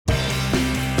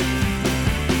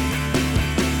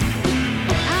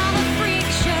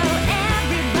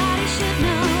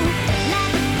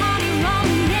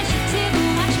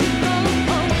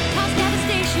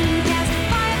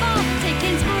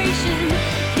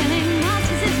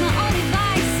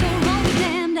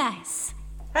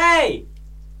Hey!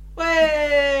 Way!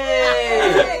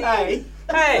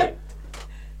 Hey!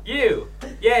 You!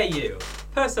 Yeah, you!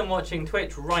 Person watching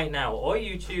Twitch right now, or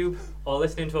YouTube, or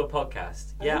listening to a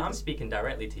podcast. Yeah, I'm speaking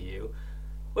directly to you.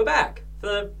 We're back for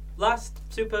the last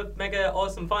super mega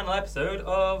awesome final episode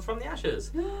of From the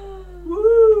Ashes. Woo!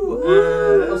 Woo!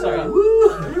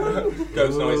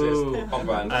 Ghost noises on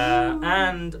brand.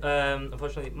 And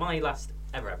unfortunately, my last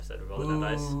ever episode of Rolling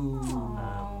Dice.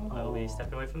 I will be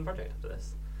stepping away from the project after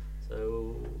this.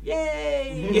 So,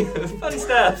 yay! Fun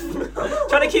stuff!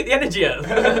 Trying to keep the energy up.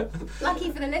 Lucky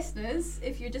for the listeners,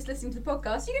 if you're just listening to the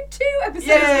podcast, you get 2 episodes.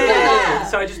 Yay!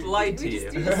 So I just lied to you.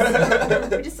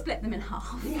 We just split them in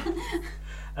half.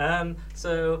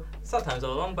 So start time's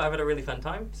all along, but I've had a really fun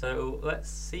time. So let's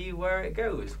see where it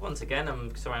goes. Once again,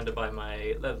 I'm surrounded by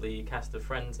my lovely cast of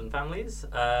friends and families.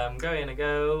 Going to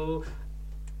go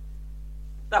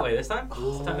that way this time.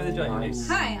 Start with the Joy Amy.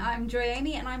 Hi, I'm Joy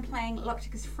Amy, and I'm playing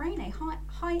Locticus Freyne, a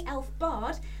high elf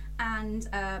bard. And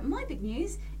my big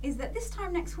news is that this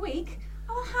time next week,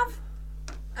 I'll have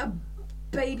a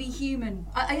baby human.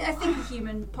 I think a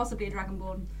human, possibly a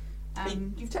dragonborn.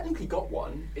 You've technically got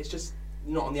one. It's just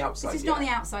not on the outside. It's just not on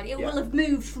the outside. It will have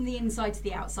moved from the inside to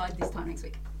the outside this time next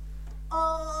week.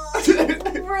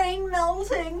 Brain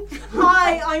melting.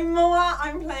 Hi, I'm Moa.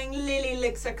 I'm playing Lily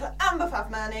Lickcircle Amberfaf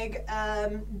Manig,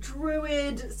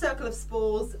 druid, circle of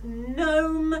spores,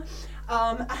 gnome,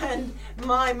 and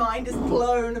my mind is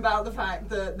blown about the fact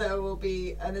that there will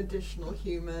be an additional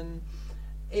human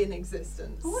in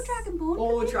existence. Or dragonborn.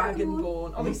 Or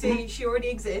dragonborn. Obviously, she already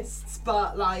exists,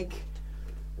 but like,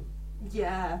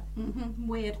 yeah.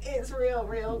 Weird. It's real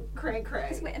cray.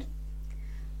 It's weird.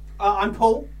 I'm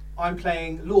Paul. I'm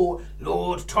playing Lord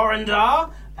Torrendar,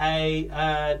 a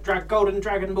golden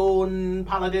dragonborn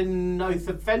paladin, Oath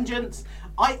of Vengeance.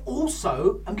 I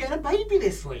also am getting a baby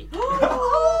this week.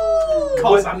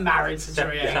 Because I'm married to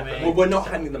Joy Amy. Well, we're not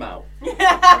handing them out.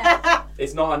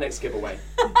 It's not our next giveaway.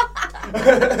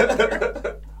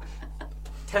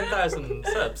 10,000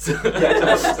 subs. Yeah,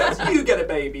 10,000 subs. You get a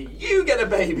baby. You get a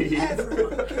baby.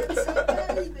 Everyone gets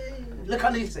a baby. Look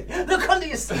under your seat. Look under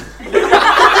your seat.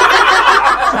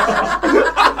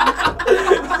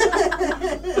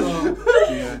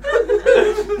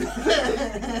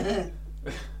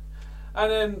 And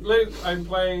then Luke, I'm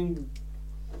playing,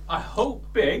 I hope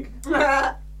big,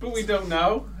 but we don't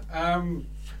know. I'm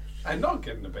not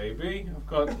getting a baby. I've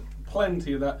got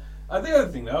plenty of that. The other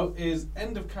thing though is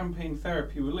end of campaign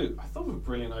therapy with Luke. I thought of a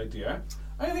brilliant idea.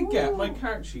 I'm going to get my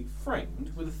character sheet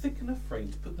framed with a thick enough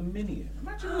frame to put the mini in.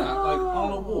 Imagine that, like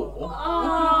on a wall.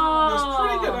 That's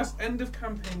pretty good. That's end of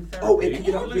campaign therapy. Oh, it could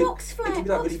be like box frame, it could be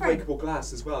like box really frame. breakable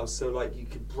glass as well. So like you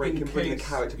could break In and bring the case-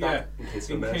 character back in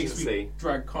case of in case emergency. we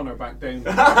drag Connor back down.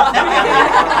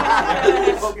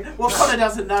 What Connor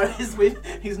doesn't know is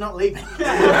he's not leaving.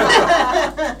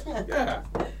 Yeah.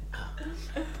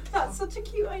 That's such a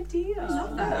cute idea.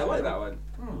 Yeah, I like that one.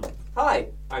 Hi,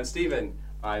 I'm Stephen.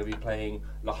 I'll be playing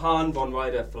Lahan von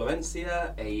Ryder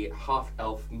Florencia, a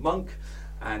half-elf monk,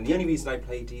 and the only reason I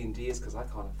play D&D is because I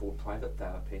can't afford private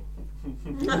therapy.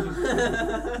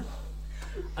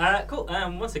 Cool.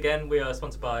 Once again, we are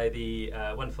sponsored by the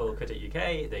wonderful Critic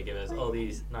UK. They give us all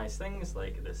these nice things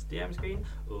like this DM screen.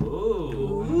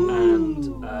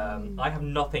 And I have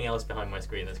nothing else behind my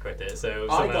screen that's Critic, so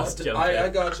someone else jump I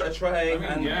in. got a tray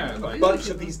and yeah, a like- bunch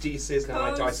of these D6 and my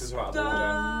dice are out of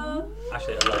order.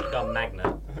 Actually, I got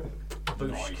Magna.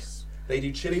 Nice. They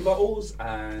do chili bottles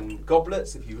and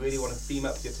goblets if you really want to theme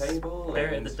up your table. Bear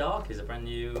It in and the Dark is a brand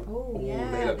new.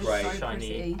 they look great.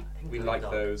 Shiny. We like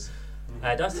those.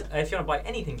 If you want to buy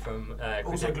anything from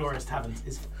Also, Critic, Glorious Taverns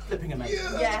is flipping amazing.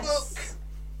 Yes.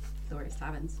 Glorious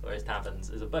Taverns. Glorious Taverns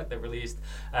is a book they've released.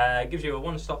 Gives you a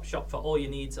one-stop shop for all your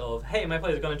needs of, hey, my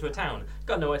player's gone into a town,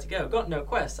 got nowhere to go, got no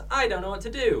quests, I don't know what to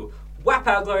do. Whap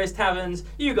out Glorious Taverns,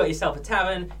 you got yourself a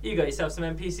tavern, you got yourself some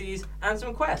NPCs, and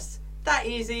some quests. That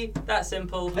easy, that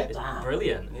simple, Flip it's that.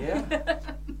 brilliant. Yeah.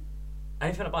 And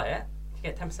if you want to buy it, you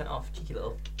get 10% off, cheeky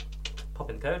little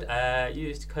pop-in code.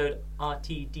 Use code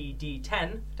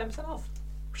RTDD10, 10% off.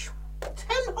 10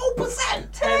 whole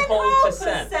percent. 10 whole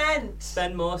percent. 10%.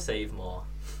 Spend more, save more.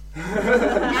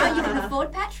 Now you can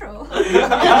afford petrol. To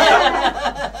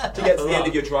get to the end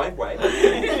of your driveway.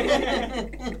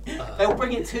 They'll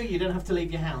bring it to you. You don't have to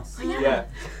leave your house. Yeah.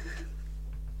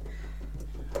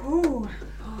 Ooh.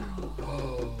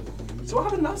 So what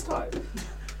happened last time?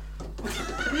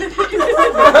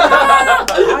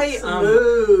 I am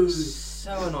Smooth.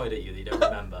 so annoyed at you that you don't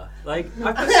remember. Like,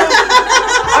 I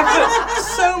put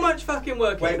so much fucking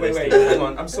work into this. Wait. Hang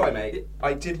on. I'm sorry, mate.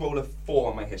 I did roll a 4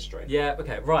 on my history. Yeah,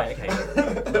 okay, right, okay.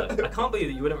 Look, I can't believe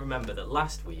that you wouldn't remember that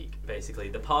last week, basically,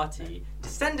 the party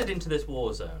descended into this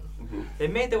war zone. Mm-hmm. They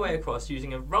made their way across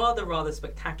using a rather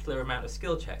spectacular amount of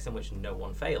skill checks in which no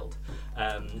one failed.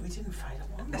 We didn't fail at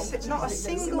one. Not a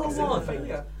single one.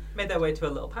 Made their way to a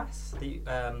little pass. The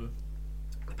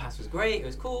pass was great, it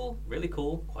was cool, really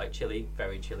cool, quite chilly,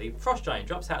 very chilly. Frost Giant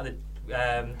drops out of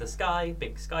the sky,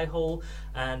 big sky hole,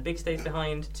 and Big stays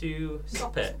behind to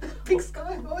stop it. Big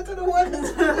sky. Oh, I don't know what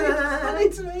it's funny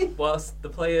to me. Whilst the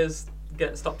players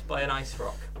get stopped by an ice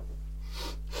rock.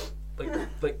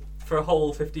 Like for a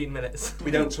whole 15 minutes.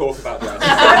 We don't talk about that. We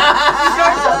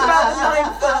don't talk about the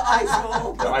 9-foot ice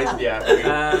wall.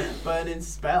 Burning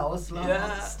spells,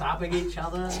 Yeah. stabbing each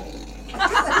other.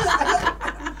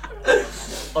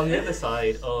 On the other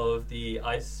side of the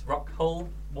ice rock hole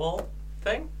wall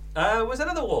thing was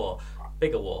another war,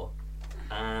 bigger war,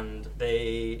 and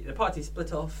the party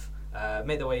split off,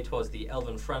 made their way towards the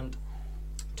Elven front.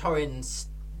 Torin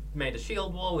made a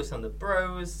shield wall with some of the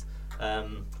bros.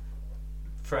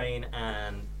 Frayne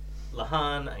and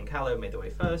Lahan and Callow made their way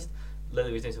first.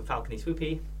 Lily was doing some falcony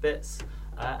swoopy bits,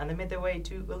 and they made their way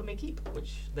to Willamir Keep,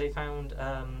 which they found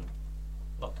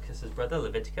Locticus's brother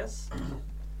Leviticus.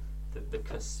 The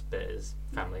Cuss bit is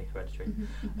family hereditary.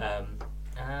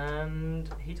 And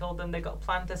he told them they got a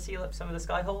plan to seal up some of the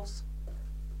sky holes.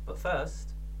 But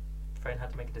first, Frayne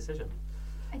had to make a decision.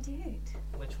 I did.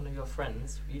 Which one of your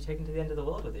friends were you taking to the end of the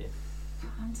world with you?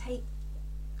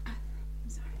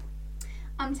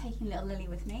 I'm taking little Lily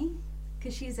with me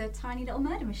because she's a tiny little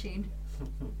murder machine.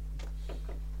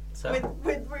 So,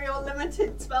 With real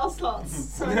limited spell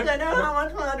slots, so I don't know how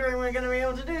much murdering we're going to be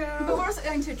able to do. But we're also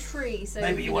going to a tree, so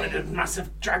Maybe you wanted a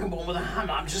massive dragonborn with a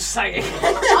hammer. I'm just saying.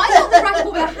 I thought the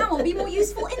rifle with a hammer would be more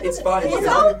useful in It's the fine. It's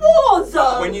a war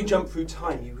zone. When you jump through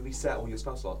time, you reset all your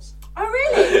spell slots. Oh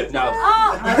really? No.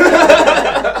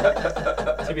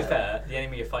 to be fair, the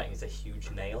enemy you're fighting is a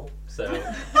huge nail, so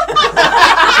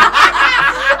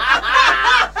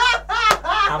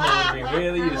hammer would be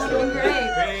really useful. That would be great.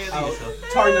 Really useful.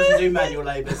 Torin doesn't do manual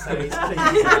labour, so he's pleased.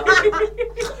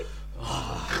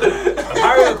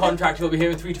 Apparently, the contract will be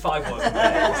here in 3 to 5 working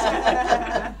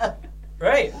days.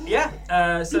 Right, yeah.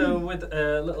 So with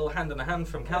a little hand in a hand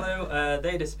from Callow,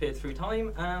 they disappeared through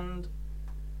time, and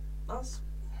that's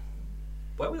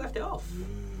where we left it off.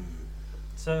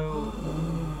 So,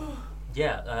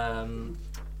 yeah,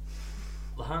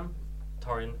 Lahan,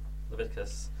 Torin,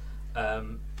 Leviticus,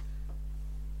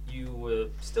 you were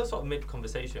still sort of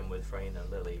mid-conversation with Frayne and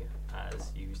Lily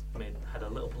as you had a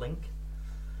little blink,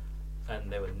 and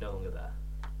they were no longer there.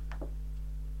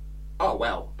 Oh,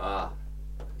 well,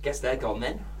 guess they're gone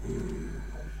then.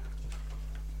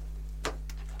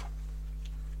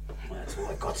 That's all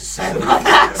I've got to say about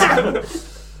that.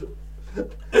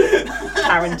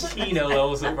 Tarantino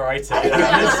levels of writing.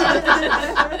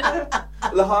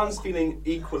 Lahan's feeling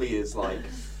equally as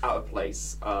out of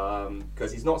place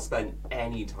because he's not spent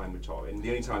any time with Torin. The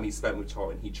only time he spent with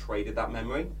Torin, he traded that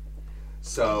memory.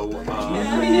 So,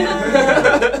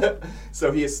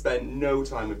 so he has spent no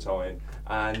time with Torin,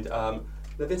 and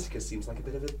Leviticus seems like a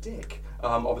bit of a dick.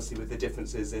 Obviously, with the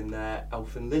differences in their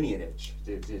elfin lineage.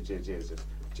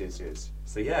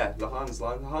 So yeah,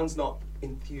 Lahan's not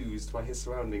enthused by his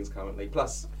surroundings currently.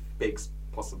 Plus, Big's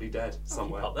possibly dead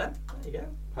somewhere. Pop then. There you go.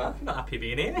 Huh? I'm not happy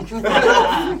being here.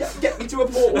 Get me to a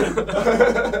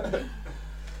portal.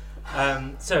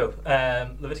 So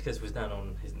Leviticus was down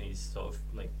on his knees, sort of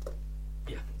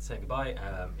saying goodbye.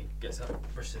 He gets up,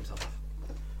 brushes himself off.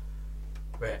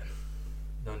 Right,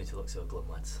 no need to look so glum,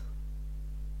 lads.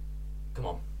 Come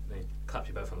on. And he claps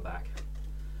you both on the back.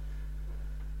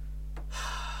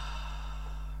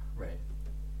 Right.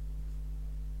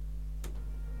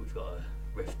 We've got a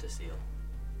rift to seal.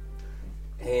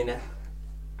 And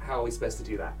how are we supposed to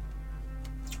do that?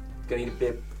 Gonna need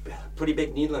a pretty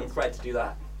big needle and thread to do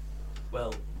that.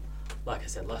 Well, like I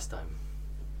said last time,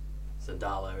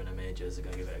 Zendala and her mages are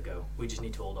going to give it a go. We just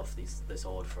need to hold off this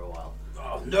horde for a while.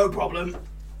 Oh, no problem.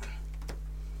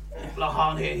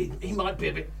 Lahan here, he might be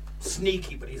a bit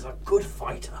sneaky, but he's a good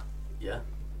fighter. Yeah?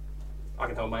 I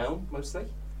can hold my own, mostly.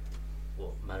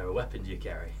 What manner of weapon do you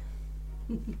carry?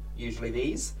 Usually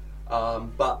these.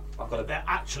 But I've got They're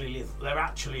actually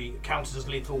counted as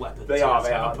lethal weapons. They so are.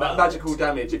 let's have a burn. Magical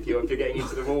damage if you're getting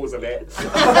into the walls of it. 15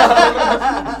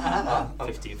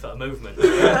 foot of movement.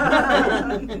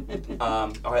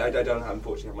 I don't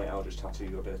unfortunately have my Eldritch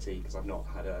Tattoo ability because I've not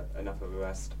had enough of a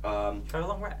rest. Have a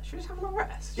long rest. Should we just have a long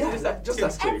rest? Yeah, just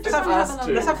us two. Everyone Just have us a long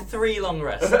two. Let's have 3 long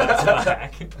rests back to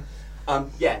back.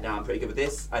 Yeah, no, I'm pretty good with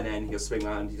this. And then he'll swing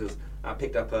around. He goes, I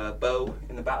picked up a bow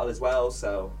in the battle as well,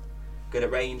 so good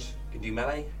at range, can do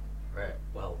melee. Right.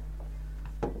 Well,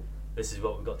 this is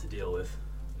what we've got to deal with.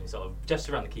 And sort of just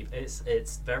around the keep.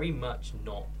 It's very much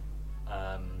not.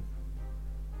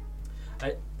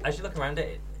 As you look around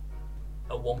it,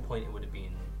 at one point it would have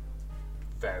been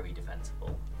very defensible.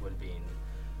 It would have been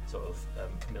sort of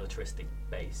militaristic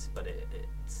base, but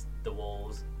it's the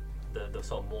walls, the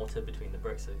sort of mortar between the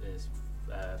bricks is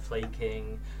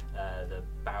flaking. The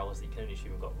barrels that you can only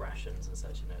assume have got rations and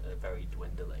such, and are very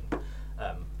dwindling.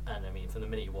 And I mean, from the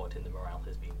minute you walked in, the morale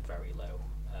has been very low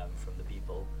from the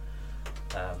people.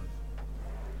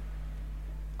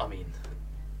 I mean,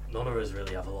 none of us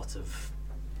really have a lot of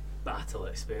battle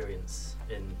experience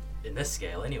in this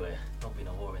scale anyway. Not been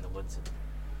a war in the woods in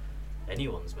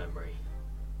anyone's memory.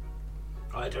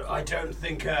 I don't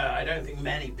think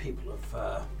many people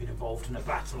have been involved in a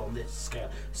battle on this scale.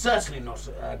 Certainly not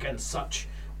against such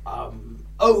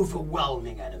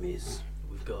overwhelming enemies.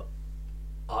 We've got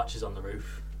archers on the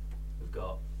roof. We've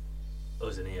got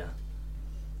us in here.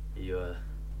 You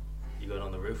going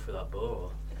on the roof with that bow?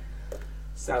 Or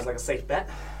Sounds like a safe bet.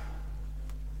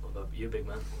 what about you, big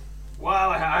man?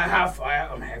 Well, I've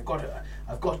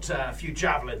got a few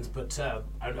javelins, but I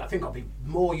think I'll be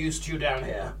more used to you down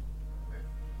here.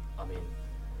 I mean,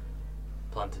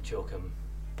 plan to choke them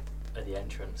at the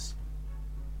entrance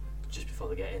just before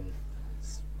they get in.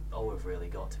 It's all we've really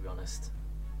got, to be honest.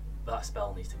 That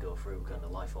spell needs to go through, kind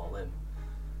of life or limb.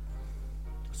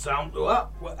 Sound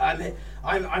well.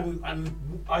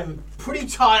 I'm pretty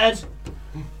tired,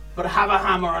 but I have a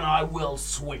hammer and I will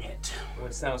swing it. Well,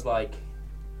 it sounds like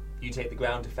you take the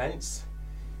ground defense,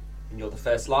 and you're the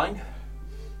first line.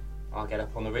 I'll get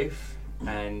up on the roof,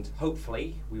 and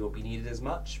hopefully we won't be needed as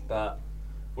much, but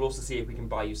we'll also see if we can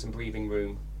buy you some breathing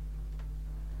room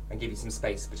and give you some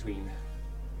space between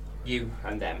you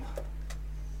and them.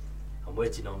 I'm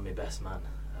waiting on my best man,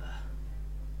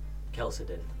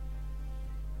 Kelsedin.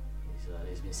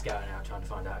 He's been scouting out, trying to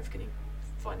find out if he can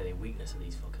find any weakness of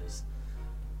these fuckers.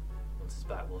 Once it's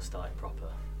back, we'll start it proper.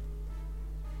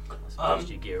 I suggest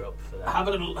you gear up for that. Have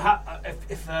a little.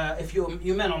 If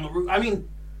you men on the roof. I mean,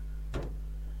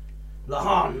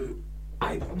 Lahan,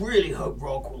 I really hope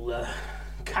Rog will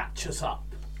catch us up.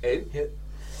 Who?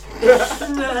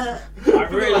 I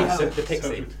really hope. The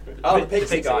pixie. Oh, the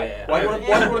pixie guy. yeah. Why do you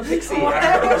want a pixie?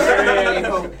 I really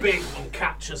hope Big will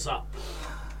catch us up.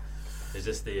 Is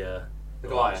this the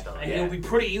Goliath? large And he'll be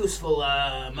pretty useful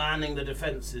manning the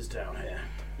defences down here.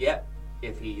 Yep.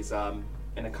 If he's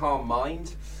in a calm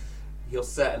mind, he'll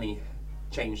certainly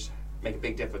make a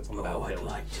big difference on the Oh, I'd battlefield.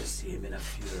 like to see him in a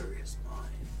furious mind.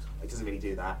 He doesn't really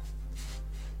do that.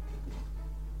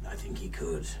 I think he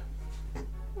could.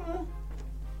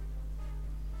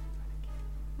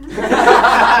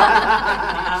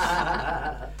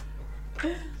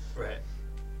 Right.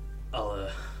 I'll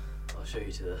show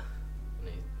you to the. And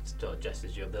he sort of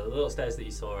gestures you up the little stairs that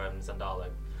you saw Zandala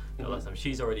last time.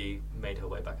 She's already made her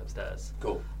way back upstairs.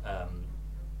 Cool.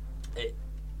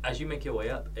 As you make your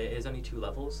way up, it is only 2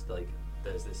 levels. Like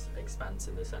there's this expanse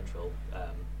in the central,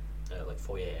 like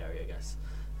foyer area, I guess.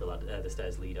 The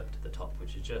stairs lead up to the top,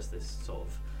 which is just this sort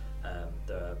of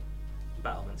the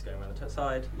battlements going around the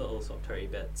side, little sort of turrety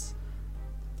bits,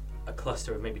 a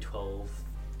cluster of maybe 12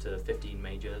 to 15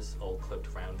 mages, all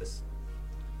cloaked around this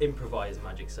improvised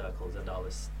magic circle.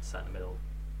 Zandala's sat in the middle,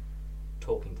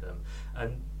 talking to them,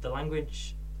 and the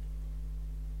language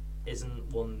isn't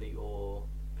one that you're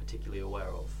particularly aware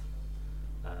of.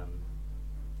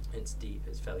 It's deep,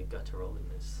 it's fairly guttural,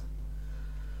 and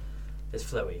it's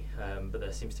flowy, but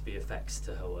there seems to be effects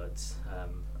to her words,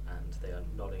 and they are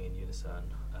nodding in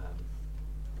unison,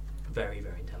 very,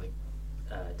 very intently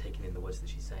taking in the words that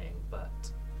she's saying,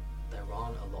 but there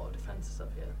aren't a lot of defences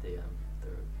up here.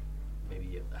 There are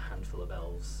maybe a handful of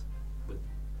elves with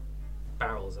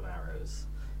barrels of arrows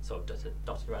sort of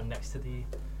dotted around next to the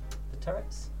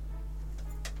turrets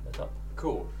at the top.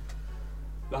 Cool.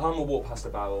 Lahan will walk past a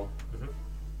barrel, Mm-hmm.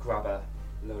 grab a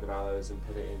load of arrows and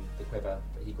put it in the quiver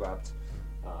that he grabbed,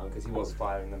 because he was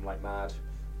firing them like mad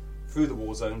through the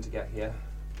war zone to get here.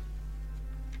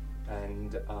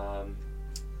 And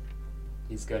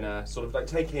he's gonna sort of like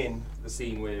take in the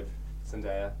scene with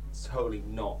Zendaya. It's totally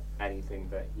not anything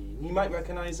that he might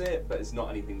recognize it, but it's not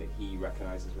anything that he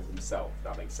recognizes with himself. If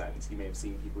that makes sense. He may have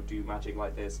seen people do magic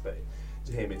like this, but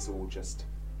to him it's all just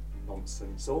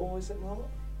nonsense. Or is it not?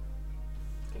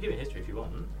 I can give you a history if you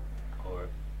want, or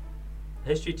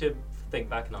history to think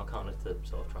back and Arcana to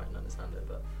sort of try and understand it.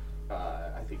 But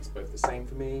I think it's both the same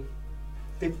for me.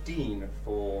 15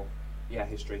 for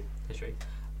history. history.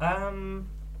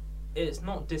 it's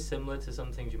not dissimilar to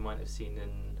some things you might have seen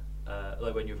in,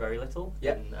 like when you're very little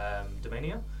Yep. in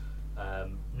Domania.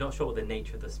 Not sure what the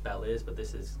nature of the spell is, but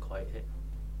this is quite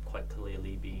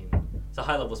clearly being. It's a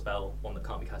high-level spell, one that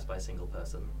can't be cast by a single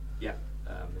person. Yeah.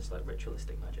 It's like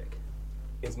ritualistic magic.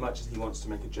 As much as he wants to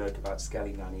make a joke about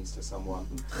skelly nannies to someone,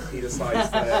 he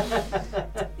decides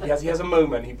that he has a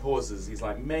moment. He pauses. He's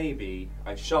like, maybe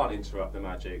I shan't interrupt the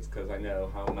magics because I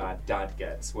know how mad Dad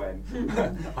gets when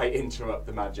I interrupt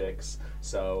the magics.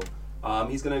 So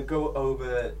he's going to go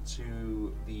over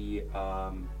to the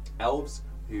elves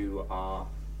who are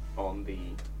on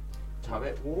the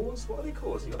turret walls. What are they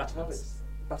called? You got Battlements.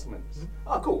 Battlements. Mhm.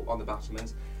 Oh, cool. On the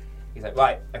battlements. He's like,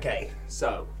 right, okay.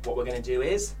 So what we're going to do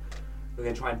is we're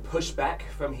going to try and push back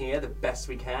from here the best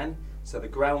we can, so the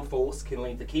ground force can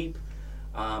leave the keep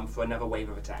for another wave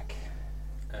of attack.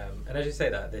 And as you say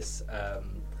that, this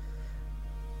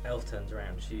elf turns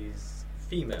around. She's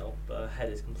female, but her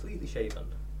head is completely shaven,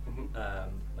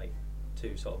 Mhm. like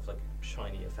to sort of like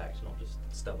shiny effect, not just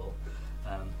stubble.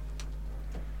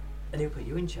 And he'll put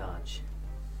you in charge.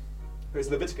 Is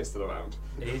Leviticus still around?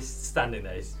 He's standing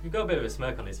there. He's got a bit of a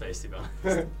smirk on his face, to be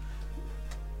honest.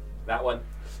 That one.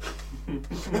 I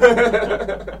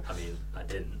mean, I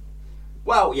didn't.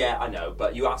 Well, yeah, I know,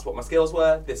 but you asked what my skills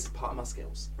were. This is part of my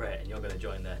skills. Right, and you're going to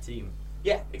join their team.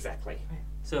 Yeah, exactly.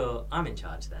 So I'm in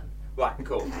charge then. Right,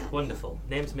 cool. Wonderful.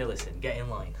 Name's Millicent. Get in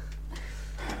line.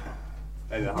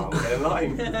 And I'll get in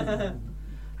line.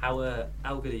 How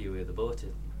good are you with the bow?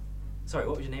 Sorry,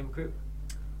 what was your name, recruit?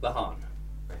 Lahan.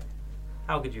 Right.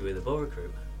 How good are you with the bow,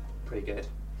 recruit? Pretty good.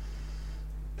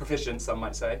 Proficient, some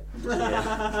might say.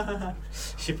 Yeah.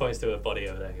 She points to her body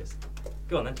over there. Goes,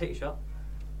 go on then, take your shot.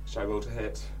 Should I roll to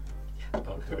hit? Yeah.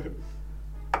 Go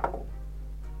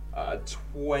on.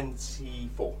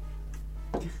 24.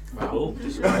 Cool.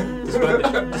 Describe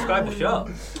the shot.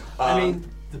 I mean,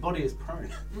 the body is prone.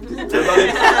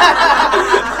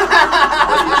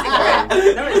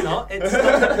 No, it's not. It's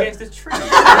stuck up against a tree.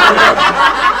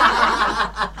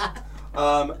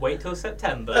 Wait till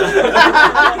September.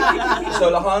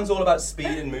 So Lahan's all about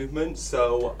speed and movement.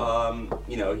 So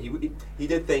you know, he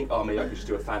did think, oh, maybe I could just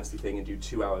do a fancy thing and do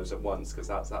 2 hours at once because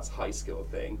that's high skill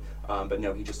thing. But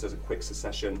no, he just does a quick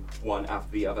succession, one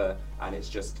after the other, and it's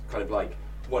just kind of like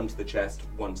one to the chest,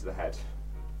 one to the head.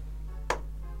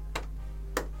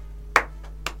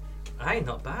 Hey,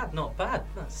 not bad, not bad.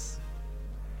 That's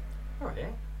all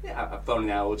right. Yeah, I've thrown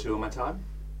an hour or two on my time.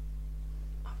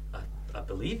 I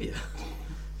believe you.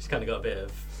 She's kind of got a bit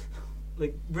of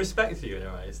like respect for you in her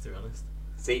eyes, to be honest.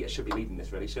 See, I should be leading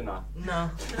this really, shouldn't I?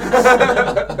 No.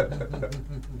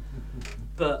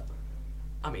 But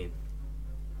I mean,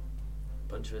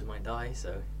 a bunch of us might die,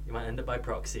 so you might end up by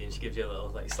proxy, and she gives you a little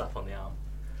like slap on the arm.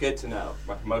 Good to know.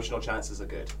 My promotional chances are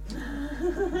good.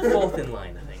 Fourth in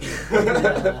line, I think.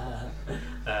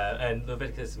 And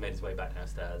Leviticus made his way back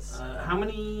downstairs. How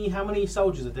many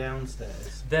soldiers are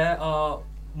downstairs? There are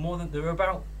more than there are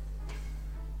about.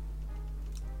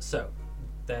 So,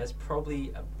 there's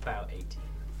probably about 18.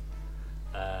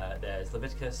 There's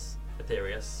Leviticus,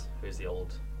 Aetherius, who's the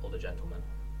older gentleman,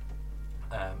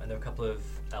 and there are a couple of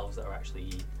elves that are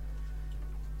actually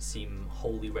seem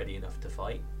wholly ready enough to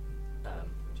fight,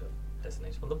 which are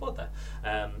designated on the board there.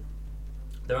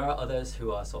 There are others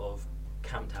who are sort of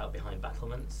camped out behind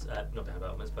battlements, not behind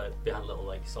battlements, but behind little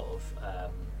like sort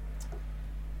of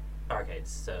barricades,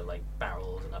 so like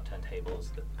barrels and upturned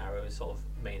tables, the arrows sort of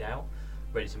made out,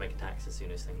 ready to make attacks as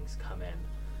soon as things come in.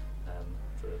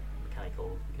 For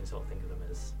mechanical, you can sort of think of them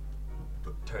as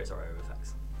turrets or arrow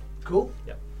effects. Cool.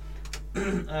 Yep.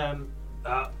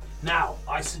 Now,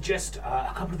 I suggest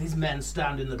a couple of these men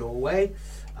stand in the doorway,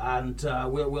 and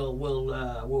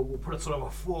we'll put a sort of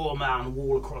a 4-man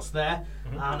wall across there,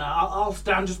 and I'll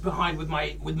stand just behind with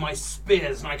my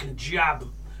spears, and I can jab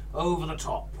over the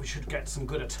top. We should get some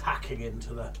good attacking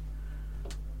into the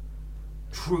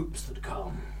troops that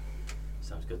come.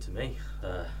 Sounds good to me.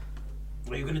 Are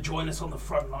you going to join us on the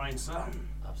front line, sir?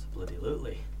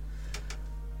 Absolutely.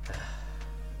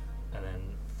 And then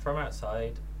from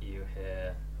outside, you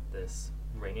hear this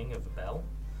ringing of a bell.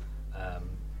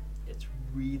 It's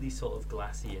really sort of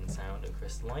glassy in sound and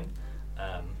crystalline.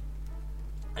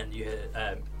 And you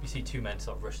hear, you see 2 men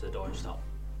sort of rush to the door and start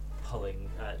pulling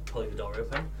the door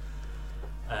open.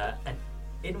 And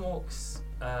in walks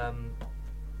an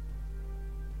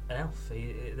elf.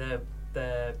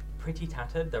 They're pretty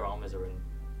tattered. Their armors are in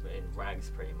rags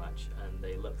pretty much, and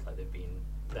they look like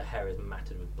their hair is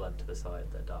matted with blood to the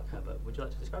side, their dark hair. But would you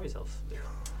like to describe yourself?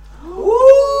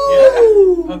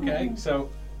 Ooh! Yeah. Okay, so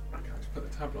I can't just put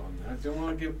the tablet on there. I don't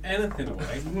want to give anything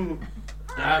away.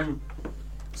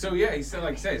 So yeah, he said,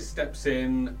 like I said, steps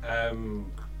in,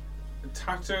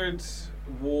 tattered,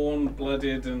 worn,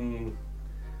 blooded, and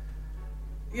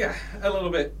yeah, a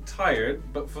little bit tired.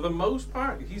 But for the most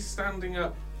part, he's standing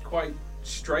up quite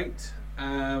straight.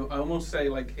 I almost say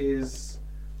like his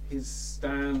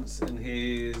stance and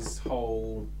his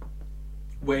whole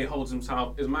way he holds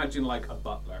himself is, imagine like a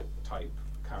butler type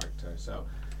character. So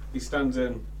he stands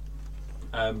in,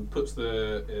 puts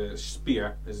the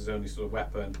spear as his only sort of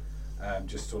weapon,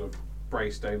 just sort of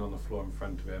braced down on the floor in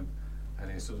front of him,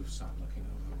 and he's sort of sat looking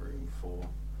over the room for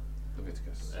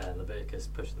Leviticus. Leviticus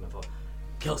pushes them forward.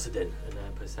 Kelsidin, and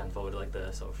then puts his hand forward like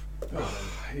the sort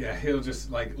of. Yeah, he'll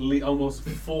just like almost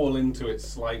fall into it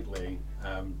slightly.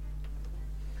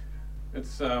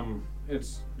 It's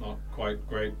not quite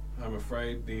great, I'm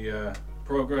afraid. The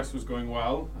progress was going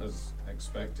well as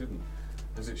expected, and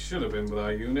as it should have been with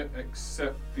our unit,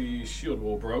 except the shield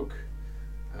wall broke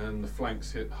and the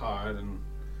flanks hit hard, and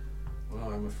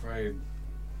well, I'm afraid.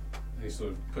 He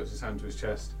sort of puts his hand to his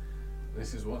chest.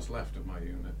 This is what's left of my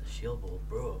unit. The shield wall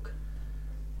broke.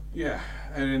 Yeah,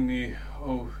 and in the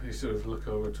you sort of look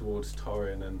over towards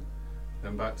Torin and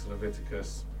then back to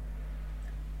Leviticus.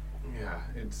 Yeah,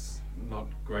 it's not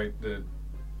great that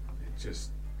it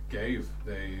just gave.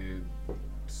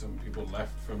 Some people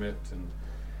left from it and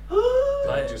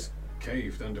they just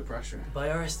caved under pressure. By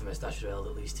our estimates, that should have held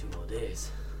at least 2 more days.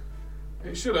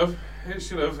 It should have,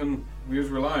 and we was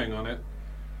relying on it.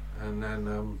 And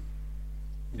then,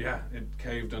 it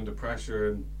caved under pressure,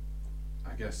 and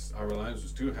I guess our reliance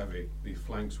was too heavy. The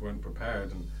flanks weren't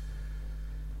prepared, and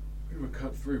we were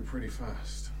cut through pretty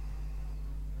fast.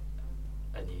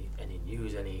 Any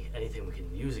news, anything we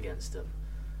can use against them?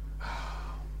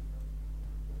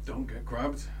 Don't get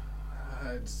grabbed.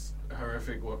 It's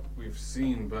horrific what we've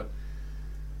seen, but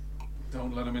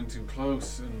don't let them in too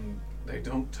close, and they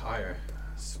don't tire.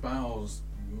 Spell's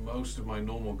most of my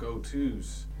normal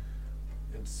go-tos.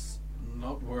 It's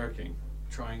not working.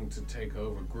 Trying to take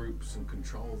over groups and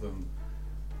control them.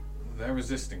 They're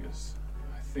resisting us.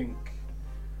 I think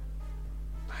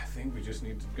we just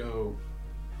need to go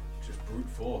just brute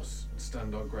force and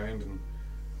stand our ground and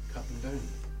cut them down.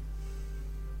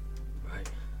 Right.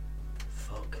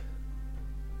 Fuck.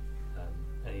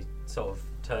 And he sort of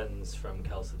turns from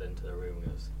Kelsidin to the room and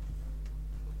goes,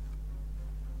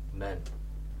 Men,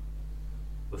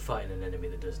 we're fighting an enemy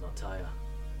that does not tire.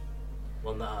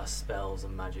 One that our spells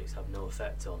and magics have no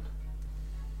effect on.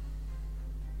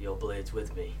 Your blade's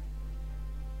with me.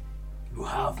 You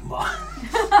have mine.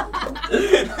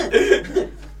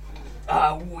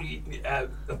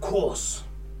 Of course.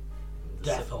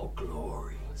 Death or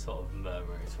glory. Sort of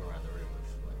murmuring from around the room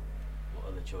with, like, what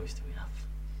other choice do we have?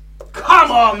 Come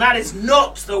on, that is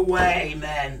not the way,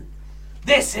 men.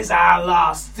 This is our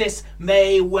last. This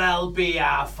may well be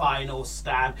our final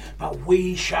stand, but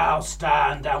we shall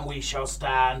stand, and we shall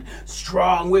stand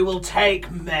strong. We will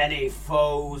take many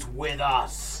foes with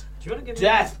us. Do you want to give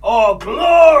Death or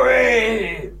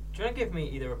glory! Do you want to give me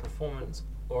either a performance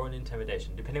or an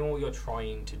intimidation, depending on what you're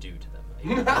trying to do to them? Are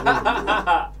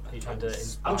you trying to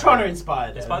inspire? I'm trying to inspire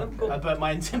them. Inspire them? Cool. But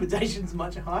my intimidation's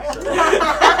much higher.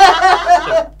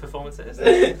 Performance it is.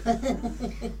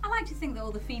 I like to think that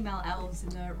all the female elves in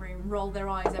the room roll their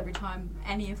eyes every time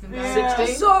any of them go.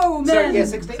 16? So men. Yeah,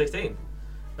 16. 16.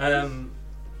 And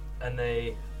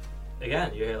they,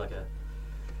 again, you hear like a,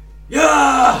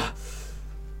 yeah!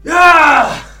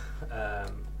 Yeah!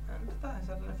 And that has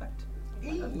had an effect.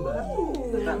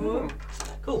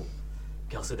 Cool.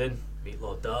 Kelsidin, meet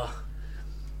Lord Dar.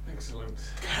 Excellent.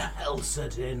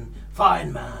 Kelsidin,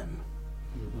 fine man.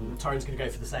 Torin's going to go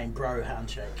for the same bro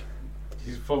handshake.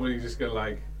 He's probably just gonna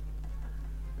like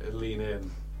lean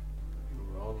in.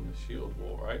 We're on the shield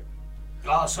wall, right?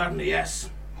 Ah, certainly, yes.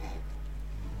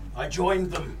 I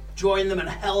joined them and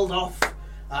held off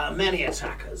many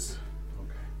attackers.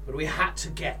 Okay. But we had to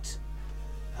get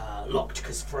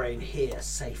Locticus Frayne here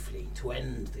safely to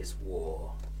end this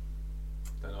war.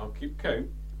 Then I'll keep count.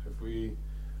 If we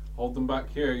hold them back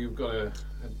here, you've got a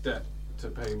debt to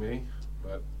pay me.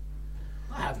 But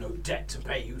I have no debt to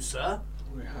pay you, sir.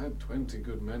 we had 20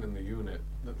 good men in the unit.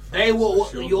 They were.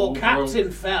 The Your shield captain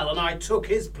broke. fell, and I took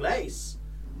his place.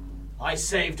 I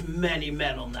saved many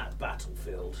men on that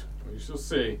battlefield. We shall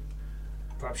see.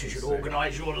 Perhaps you should See.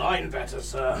 organise your line better,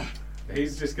 sir.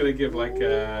 He's just gonna give like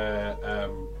a.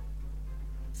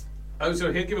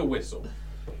 So he'll give a whistle,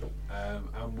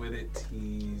 and with it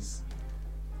he's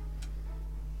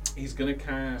gonna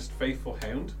cast Faithful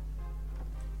Hound,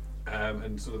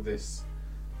 and sort of this,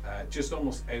 just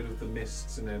almost out of the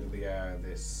mists and out of the air,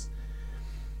 this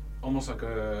almost like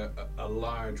a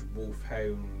large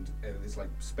wolfhound, this like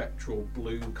spectral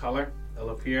blue colour. He'll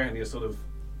appear and he'll sort of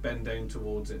bend down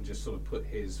towards it and just sort of put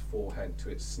his forehead to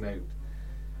its snout,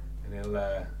 and he'll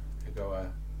go,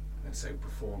 and so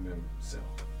perform him. So,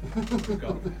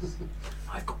 got this.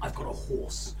 I've got a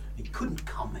horse. He couldn't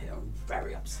come here. I'm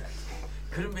very upset.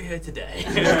 Couldn't be here today.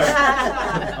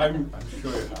 I'm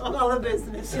sure you have. On other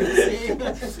business, you see.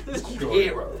 Sure.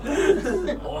 Hero.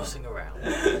 Horsing around.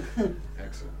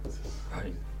 Excellent.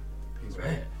 Right. He's Right.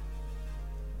 right.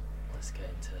 Let's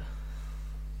get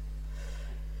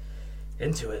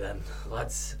into it then,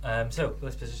 lads. So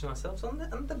let's position ourselves on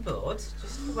the board,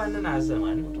 just for when and as and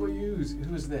What when. do I use?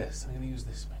 Who is this? I'm going to use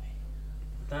this many.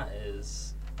 That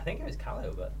is, I think it was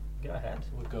Callow, but go ahead.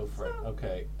 We'll go for it.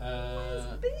 Okay.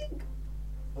 Big.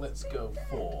 Let's go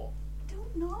for.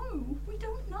 Don't know. We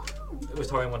don't know. It was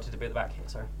Torian wanted to be at the back here.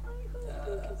 Sorry.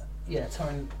 Yeah,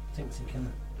 Torrin thinks he can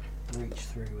reach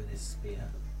through with his spear.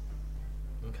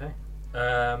 Okay.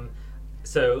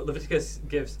 So Leviticus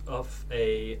gives off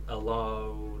a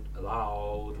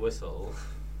loud whistle.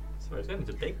 Sorry, I was going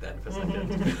to big then for a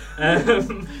second.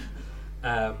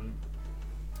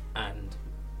 And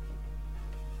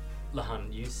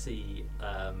Lahan, you see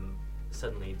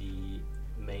suddenly the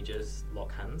mages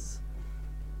lock hands,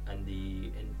 and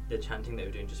the chanting they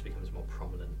were doing just becomes more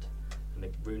prominent, and the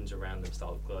runes around them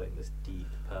start glowing this deep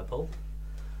purple.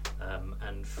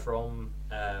 And from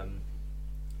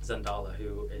Zandala,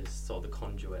 who is sort of the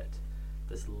conduit,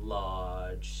 this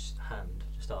large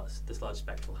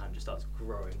spectral hand just starts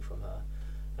growing from her,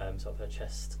 sort of her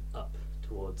chest up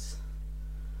towards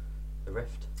the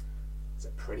rift. It's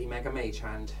a pretty mega mage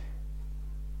hand.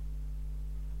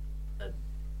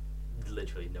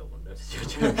 Literally no one noticed your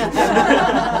joke.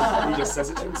 He just says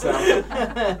it to himself.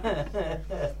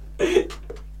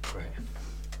 Right.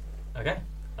 Okay.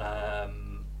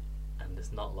 And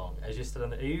it's not long. As you stood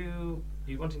on are you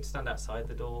wanting to stand outside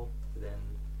the door within?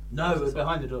 No, we're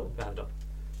behind the door. Behind the door.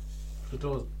 The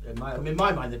door's in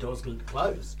my mind. The door's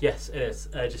closed. Yes, it is.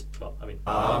 Just well, I mean.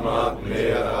 That's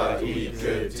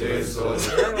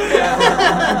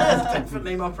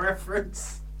definitely my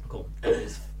preference. Cool. It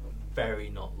is very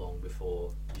not long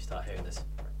before you start hearing this.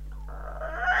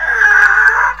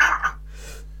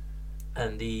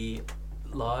 And the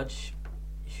large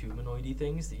humanoidy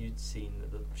things that you'd seen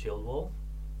at the shield wall,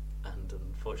 and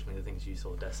unfortunately the things you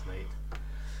saw decimate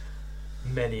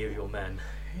many of your men,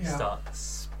 start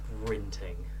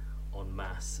sprinting en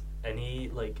masse. Any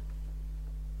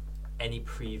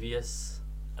previous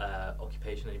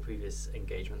occupation, any previous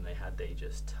engagement they had, they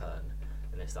just turn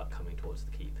and they start coming towards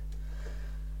the keep.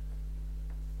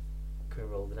 Can we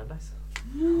roll the damn dice?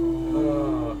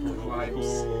 Oh,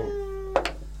 wipes.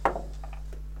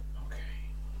 Okay.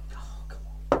 Oh, come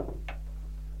on.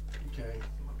 Okay.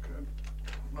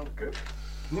 Not good.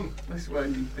 This is why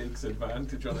he takes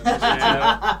advantage on it. So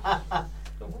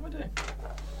what am I doing?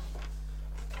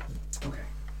 Okay.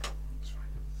 That's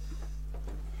fine.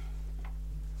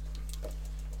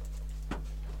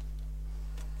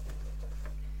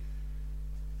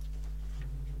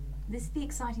 This is the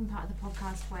exciting part of the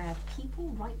podcast where people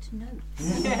write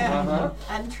notes. Yeah.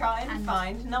 And try and And-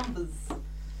 find numbers.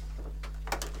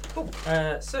 Cool.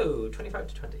 So 25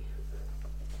 to 20.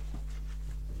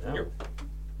 No. Nope.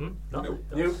 No. Nope.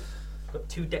 Nope. Got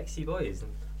two Dexy boys.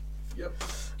 Yep.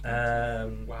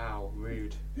 Wow,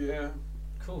 rude. Yeah.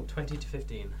 Cool. 20 to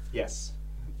 15. Yes.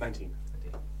 19.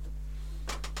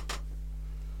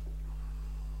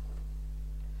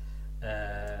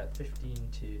 15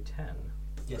 to 10.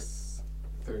 Yes.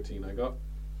 13 I got.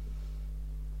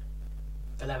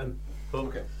 11.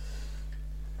 Okay.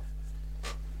 I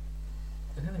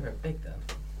know they were big then.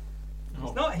 Oh.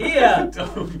 It's not here!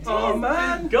 Don't. Oh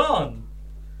man! Gone!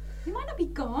 He might not be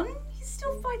gone. He's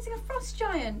still fighting a frost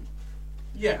giant.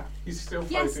 Yeah, he's still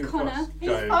Yes, fighting Connor. Frost He's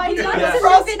Giant. fighting He's a like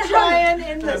frost living giant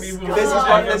in the And he will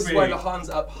sky. This is fly. why Lahan's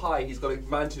up high. He's got a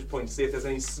vantage point to see if there's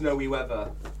any snowy weather.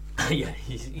 Yeah,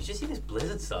 you just see this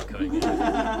blizzard start coming in.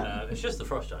 It's just the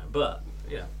frost giant, but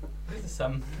yeah. There's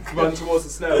some. Run towards the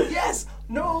snow. Yes!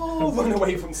 No! Run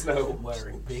away from snow.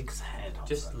 Wearing Big's head. on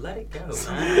Just something. let it go,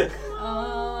 man.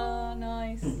 Oh,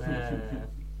 nice. Nah.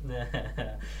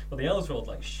 Well, the elves rolled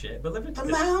like shit, but The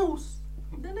Leviticus. mouse!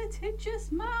 The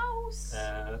litigious mouse.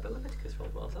 But Leviticus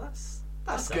rolled well, so that's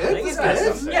good, something. that's That's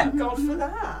good. something. Yeah, God for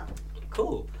that.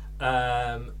 Cool.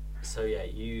 So yeah,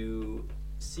 you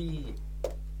see.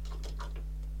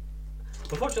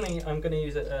 Unfortunately, I'm going to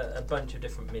use a bunch of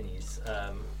different minis.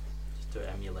 Just to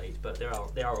emulate, but they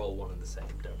are all one and the same.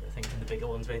 Don't think the bigger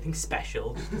ones are anything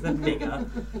special just because they're bigger.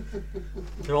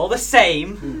 They're all the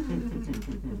same.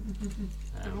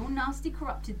 They're all nasty,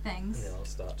 corrupted things. They all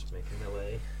start making their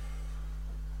way.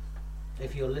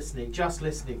 If you're just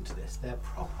listening to this, they're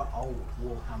proper old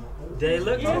Warhammer orcs. They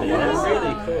look Yeah.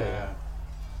 really cool. Yeah.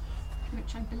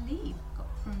 Which I believe got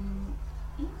from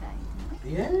eBay,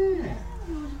 didn't Yeah. they?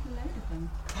 We ordered a load of them.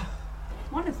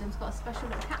 One of them's got a special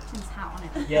little captain's hat on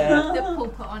it. Yeah. That Paul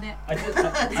put on it. I did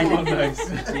Oh, nice.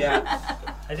 Yeah.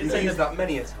 I did You've say used that. that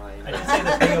many a time. I did say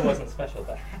the figure wasn't special,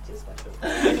 but hat is special.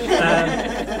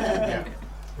 Yeah.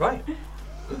 Right.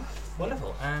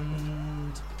 Wonderful.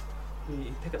 And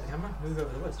we pick up the camera, move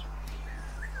over the woods.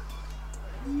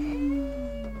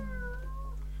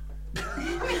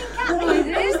 Cat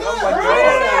noises. Oh my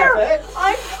god.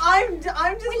 I'm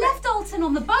just We left Alton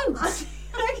on the boat.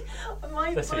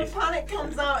 my That's it. panic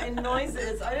comes out in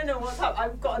noises. I don't know what's up.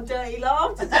 I've got a dirty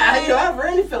laugh You today. have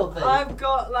really filthy. I've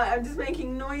got I'm just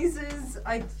making noises.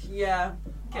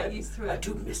 Get used to I it.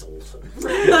 do miss Alton.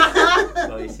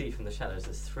 Well, you see from the shadows,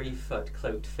 this 3-foot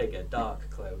cloaked figure, dark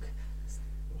cloak.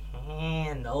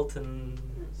 And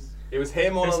Alton's. It was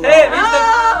him all It's along. him!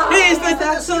 Ah! He's the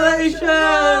desolation!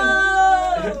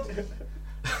 No!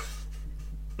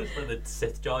 It's like the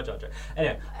Sith Jar Jar.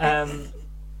 Anyway,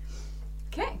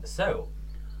 Okay. so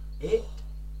it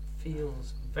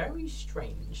feels very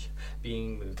strange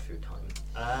being moved through time.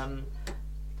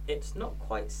 It's not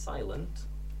quite silent,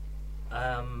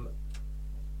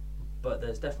 but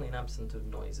there's definitely an absence of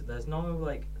noise. There's no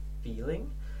like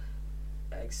feeling,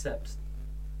 except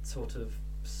sort of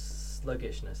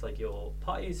sluggishness, like your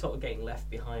party's sort of getting left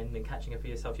behind and catching up with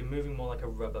yourself. You're moving more like a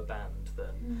rubber band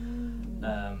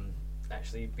than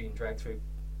actually being dragged through.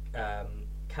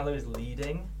 Callow is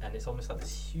leading, and it's almost like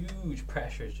this huge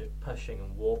pressure is just pushing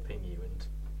and warping you.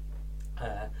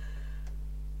 And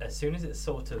as soon as it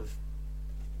sort of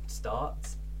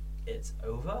starts, it's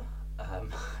over.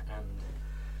 And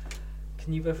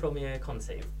can you both roll me a con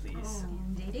save, please?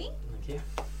 Indeedy. Thank you.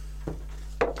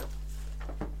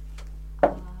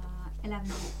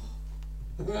 11.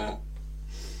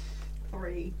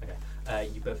 3. Okay.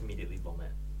 You both immediately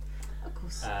vomit. Of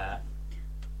course.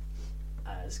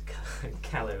 As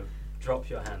Callow drops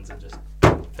your hands and just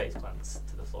face plants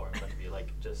to the floor in front of you,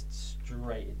 like just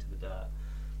straight into the dirt.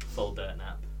 Full dirt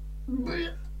nap.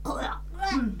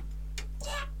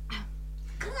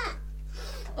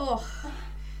 Oh,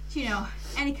 do you know,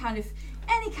 any kind of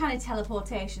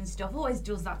teleportation stuff always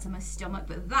does that to my stomach,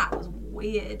 but that was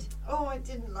weird. Oh, I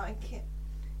didn't like it.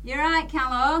 You're right,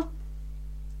 Callow.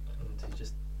 And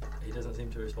he doesn't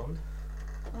seem to respond.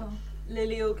 Oh.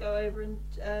 Lily will go over and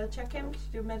check him. Could you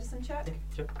do a medicine check? Yeah,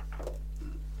 sure.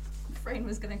 Frayne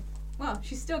was gonna. Well,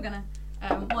 she's still gonna.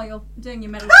 While you're doing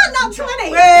your medicine. Not 20!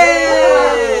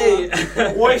 Hey!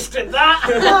 Wasted that!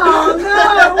 Oh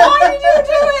no! Why did you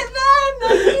do it then?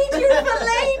 I need you for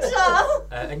later!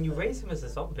 And you raise him as a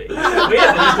zombie. Weird that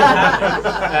this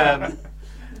is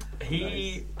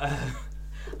happening.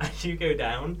 As you go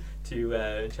down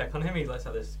to check on him, he lets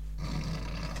out this.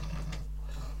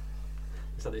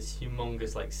 It's like this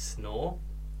humongous like snore.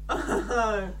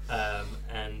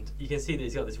 And you can see that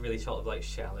he's got this really sort of like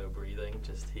shallow breathing.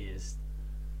 Just he is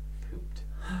pooped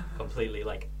completely.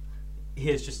 Like he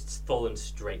has just fallen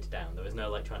straight down. There was no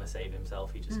like trying to save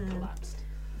himself. He just collapsed.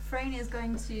 Frayne is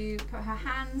going to put her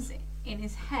hands in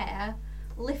his hair,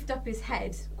 lift up his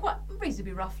head quite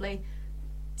reasonably roughly,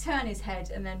 turn his head,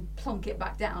 and then plonk it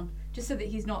back down, just so that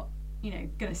he's not,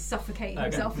 going to suffocate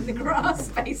himself in the grass,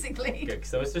 basically. Good,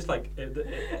 so it's just like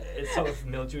it's sort of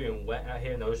mildewy and wet out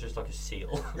here, and there was just like a seal.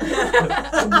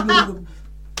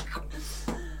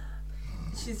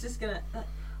 She's just gonna.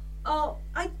 I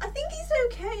think he's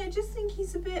okay. I just think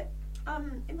he's a bit.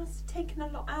 It must have taken a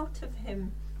lot out of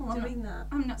him Well, doing that.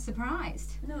 I'm not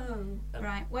surprised. No.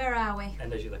 Right, where are we?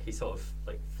 And as you he sort of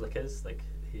like flickers, like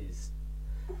he's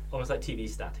almost like TV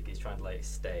static. He's trying to like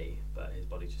stay, but his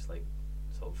body's just like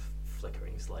sort of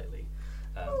flickering slightly.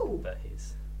 But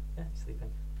he's sleeping.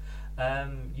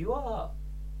 You are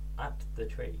at the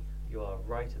tree. You are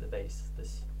right at the base.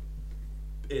 This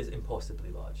is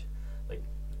impossibly large. Like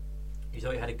you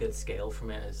thought you had a good scale from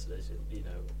it, as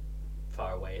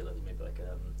far away. It looked maybe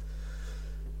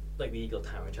like the Eagle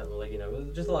Tower in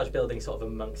Cheltenham, just a large building sort of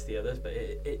amongst the others, but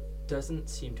it doesn't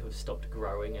seem to have stopped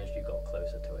growing as you got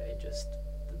closer to it. It just,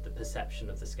 the perception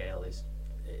of the scale is,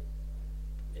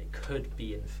 it could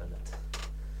be infinite.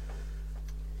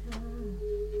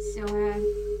 So,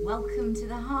 welcome to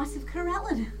the heart of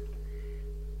Corellon.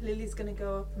 Lily's gonna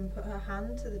go up and put her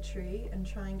hand to the tree and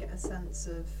try and get a sense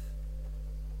of,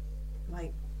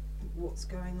 like, what's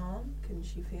going on? Can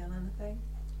she feel anything?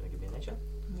 Can you give me a nature?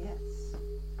 Yes.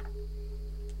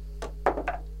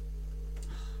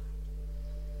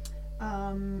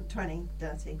 20,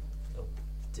 dirty. Oh,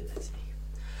 dirty.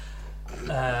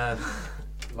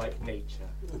 Like nature.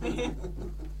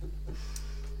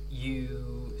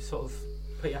 You sort of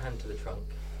put your hand to the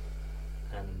trunk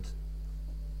and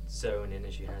zone in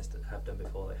as you have done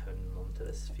before, like honing on to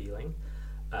this feeling,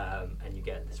 and you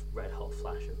get this red hot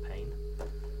flash of pain.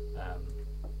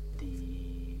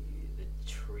 The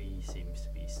tree seems to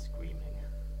be screaming.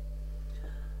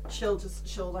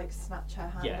 She'll like snatch her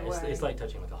hand Yeah, away. it's like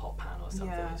touching like a hot pan or something.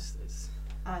 Yeah. It's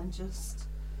and just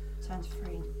turn to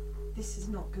Freen. This is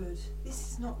not good.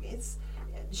 This is not. It's.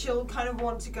 She'll kind of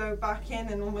want to go back in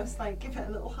and almost like give it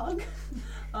a little hug.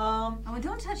 Oh,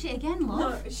 don't touch it again, No,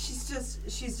 love. she's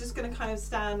just gonna kind of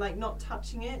stand like not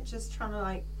touching it, just trying to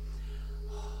like.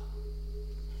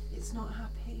 It's not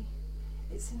happy.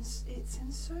 It's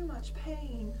in so much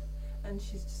pain, and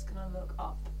she's just gonna look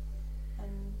up,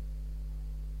 and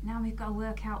Now we've got to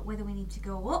work out whether we need to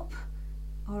go up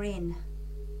or in.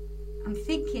 I'm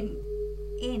thinking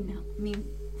in. I mean,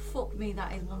 fuck me,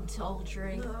 that is one tall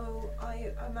tree. no,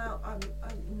 I'm out.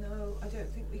 No, I don't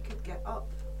think we could get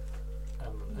up.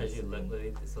 as you look,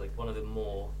 Lily, it's like one of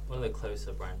the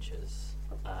closer branches.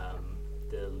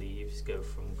 The leaves go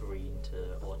from green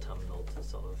to autumnal to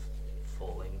sort of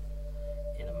falling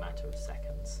in a matter of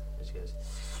seconds. It just goes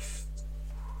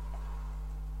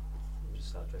and just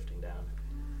start drifting down.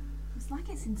 It's like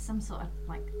it's in some sort of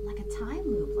like a time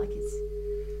loop, like it's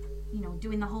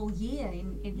doing the whole year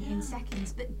in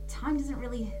seconds, but time doesn't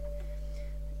really.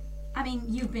 I mean,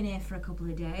 you've been here for a couple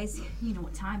of days. You know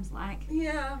what time's like.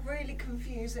 Yeah, really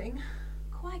confusing.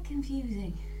 Quite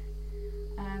confusing.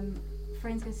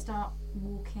 Friend's gonna start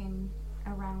walking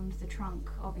around the trunk.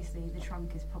 Obviously, the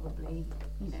trunk is probably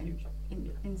Huge.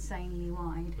 insanely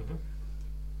wide.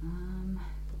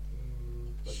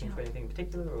 Looking Sure. for anything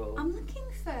particular, or I'm looking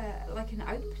for like an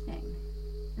opening,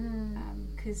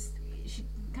 because she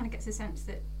kind of gets a sense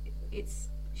that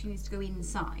she needs to go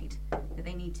inside, that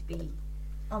they need to be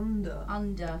under.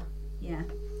 Yeah,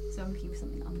 so I'm looking for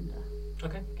something under.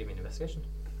 okay, give me an investigation.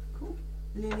 Cool.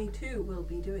 Lily too will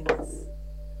be doing this.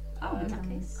 Oh, in that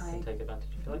case, You can take advantage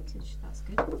if you like. advantage, that's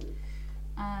good.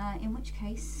 In which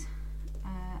case,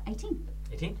 18.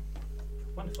 18.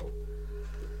 Wonderful.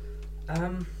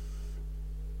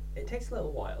 It takes a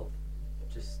little while,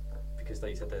 just because,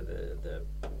 like you said, the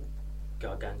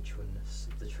gargantuanness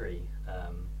of the tree.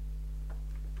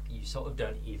 You sort of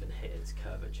don't even hit its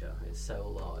curvature. It's so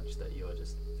large that you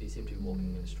seem to be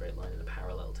walking in a straight line in a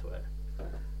parallel to it.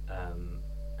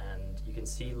 And you can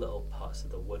see little parts of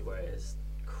the wood where it is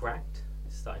cracked.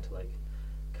 It's starting to like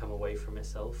come away from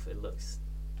itself.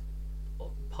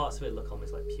 Parts of it look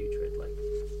almost like putrid, like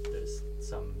there's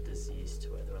some disease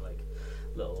to it. There are like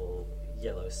little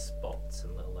yellow spots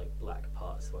and little like black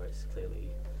parts where it's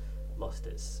clearly lost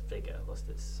its vigor, lost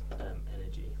its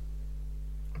energy.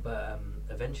 But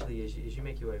eventually, as you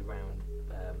make your way around,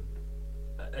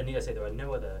 I need to say there's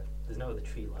no other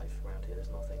tree life around here. There's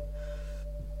nothing,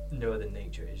 no other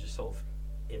nature. It's just sort of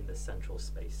in the central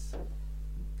space.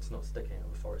 It's not sticking out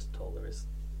of a forest at all. There is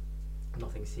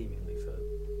nothing seemingly for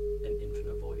an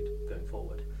infinite void going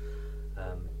forward.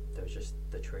 There's just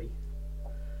the tree,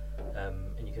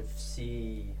 and you can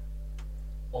see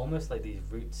almost like these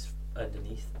roots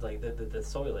underneath, like the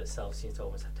soil itself seems to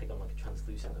almost take on like a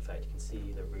translucent effect. You can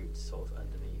see the roots sort of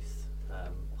underneath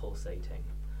pulsating,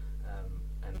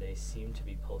 and they seem to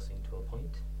be pulsing to a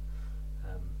point,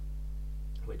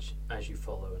 which as you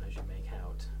follow and as you make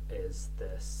out is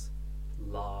this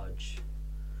large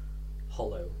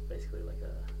hollow, basically like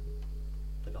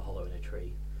a hollow in a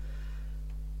tree.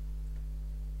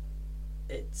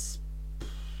 It's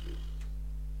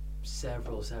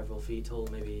several feet tall,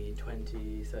 maybe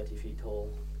 20, 30 feet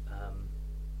tall.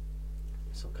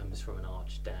 Sort of comes from an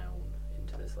arch down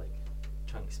into this like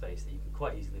chunk space that you could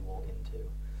quite easily walk into.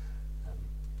 And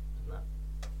that,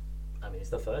 I mean, it's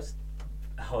the first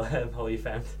hole you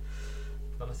found.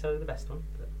 Not necessarily the best one,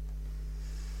 but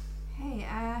Hey,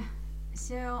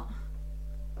 so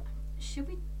should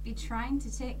we be trying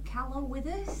to take Callow with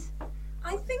us?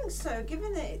 I think so,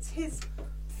 given that it's his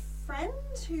friend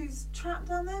who's trapped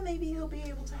down there, maybe he'll be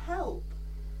able to help.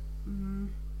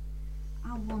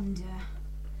 I wonder.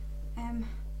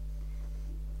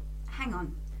 Hang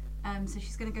on. So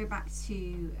she's going to go back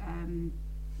to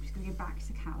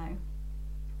Callow,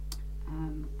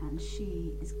 and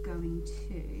she is going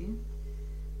to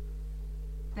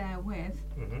bear with.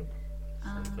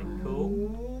 Something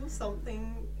cool. Ooh,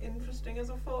 something interesting as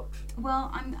afoot.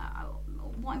 Well,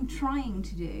 what I'm trying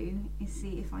to do is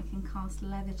see if I can cast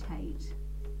levitate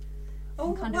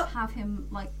and kind of have him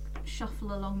like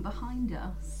shuffle along behind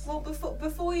us. Well,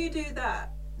 before you do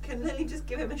that, can Lily just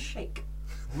give him a shake?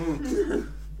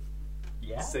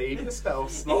 Yeah. Save the spell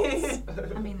slots.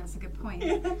 I mean, that's a good point.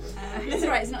 It's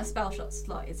right. It's not a spell shot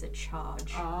slot. It's a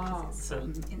charge. 'Cause it's So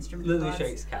instrument. Lily cards.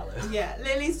 shakes Callow. Yeah,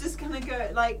 Lily's just gonna go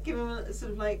like give him a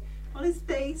sort of like on his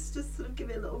face, just sort of give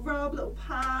it a little rub, little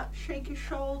pat, shake his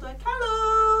shoulder.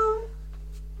 Hello,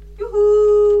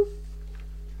 yoo-hoo.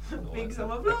 Big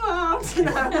summer blowout. The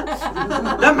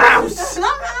mouse! The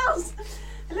mouse.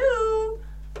 Hello,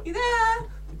 you there? I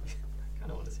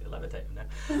kind of want to see a levitate now.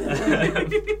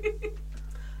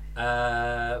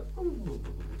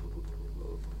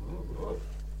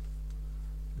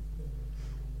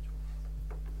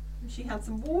 She had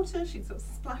some water. She'd sort of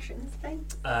splash it in his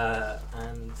face.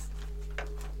 And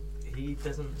he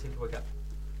doesn't seem to wake up.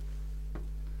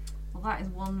 Well, that is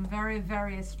one very,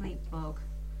 very asleep bug.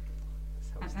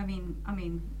 I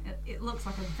mean, it looks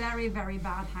like a very, very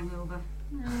bad hangover.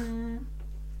 I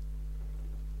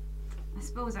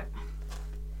suppose I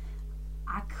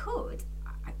could.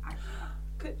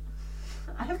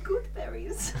 I have good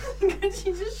berries. Could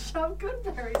you just shove good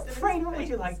berries in his Frayne, what would face?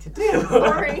 you like to do?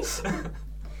 Sorry.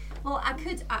 Well, I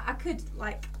could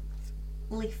like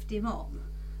lift him up,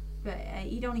 but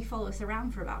he'd only follow us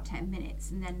around for about 10 minutes,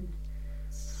 and then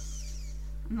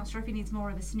I'm not sure if he needs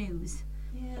more of a snooze.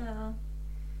 Yeah.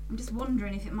 I'm just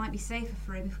wondering if it might be safer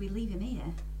for him if we leave him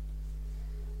here.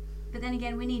 But then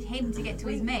again, we need him to get to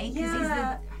his mate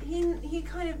because he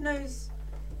kind of knows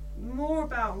more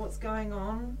about what's going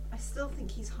on. I still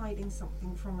think he's hiding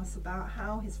something from us about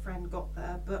how his friend got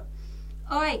there, but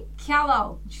Oi,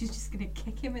 Callow! She's just gonna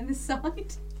kick him in the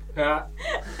side.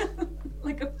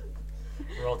 Like a.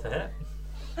 Roll to hit.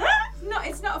 No,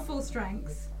 it's not a full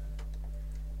strength.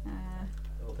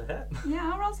 Roll to hit.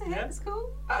 Yeah, I'll roll to hit. Yeah. It's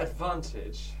cool. At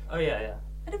advantage. Oh yeah.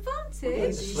 An advantage.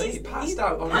 He's asleep, passed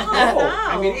out on the Oh. floor.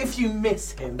 I mean, if you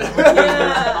miss him, that would be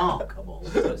remarkable.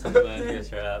 So it's something where it goes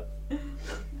straight up.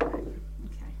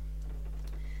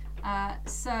 Okay.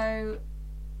 So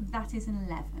that is an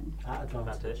 11. At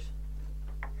advantage. Advantage.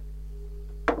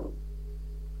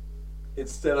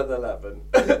 It's still an 11.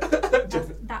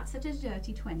 That's at a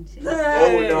dirty 20.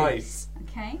 Oh, nice.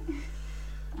 Okay.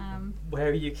 Where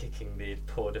are you kicking the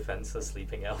poor defenseless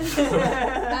sleeping elf?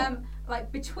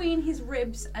 Like between his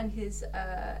ribs and his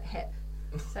hip.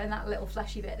 So in that little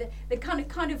fleshy bit, they're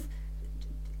kind of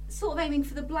sort of aiming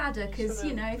for the bladder because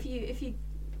if you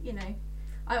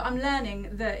I'm learning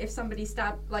that if somebody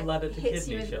Bladder to hits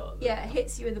you kidney shot.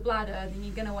 hits you in the bladder, then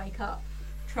you're gonna wake up.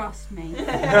 Trust me.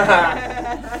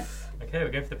 Okay,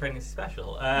 we're going for the pregnancy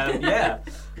special. Yeah.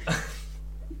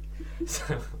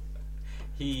 So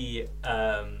he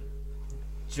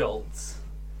jolts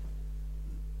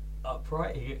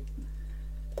upright. He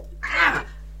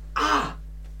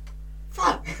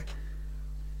fuck!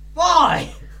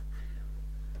 Why?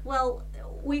 Well,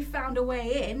 we found a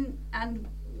way in, and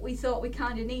we thought we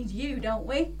kind of need you, don't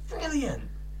we? Brilliant.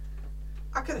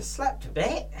 I could have slept a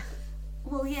bit.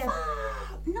 Well, yeah.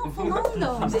 Not for long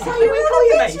though. Is that we how were you call on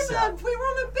you, a bit Mesa? of a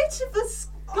bit of a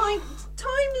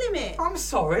time limit. I'm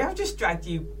sorry, I've just dragged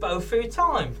you both through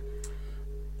time.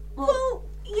 Well,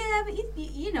 yeah, but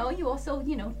you also,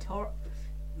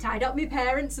 tied up my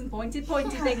parents and pointed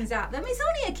things at them. It's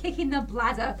only a kick in the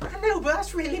bladder. I know, but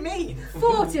that's really mean.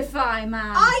 Fortify,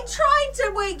 man. I tried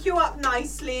to wake you up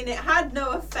nicely and it had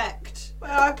no effect.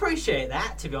 Well, I appreciate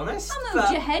that, to be honest. I moved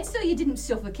but your head so you didn't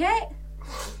suffocate.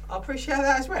 I appreciate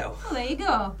that as well. Well, there you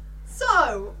go.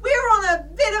 So, we're on a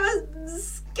bit of a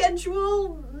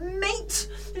schedule, mate.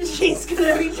 She's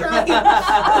gonna be trying.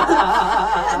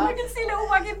 I can see little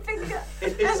wagging finger.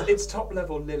 It's top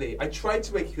level Lily. I tried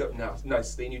to wake you up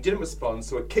nicely and you didn't respond,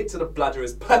 so a kick to the bladder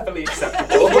is perfectly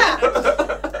acceptable. Yeah.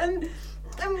 And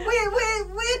we're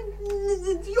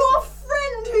your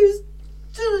friend who's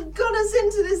got us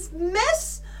into this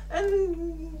mess,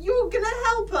 and you're gonna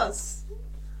help us.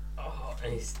 Oh,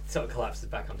 and he sort of collapses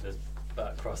back onto his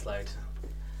butt, cross-legged.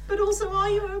 But also, are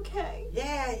you okay?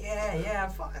 Yeah,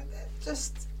 I'm fine.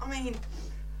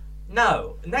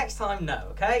 No. Next time, no,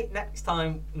 okay? Next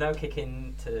time, no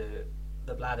kicking to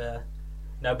the bladder.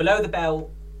 No, below the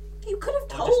belt. You could have Or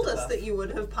told just us above. that you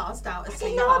would have passed out I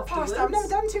asleep didn't know I afterwards. passed out. I've never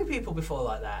done two people before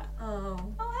like that. Oh.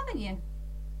 Oh, haven't you?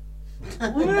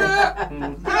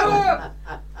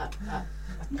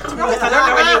 To be honest, I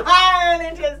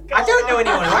don't know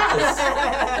anyone who has.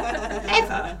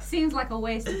 Ever. Seems like a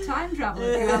waste of time travel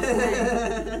if you ask me.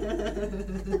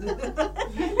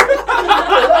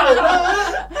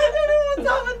 don't know what's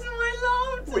happened to my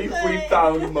laugh We today.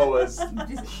 found Moa's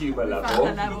Just- humour we level.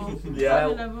 found the level. Yeah.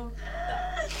 Found the level.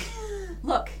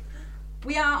 Look,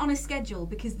 we are on a schedule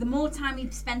because the more time we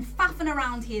spend faffing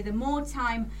around here, the more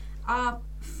time our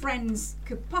friends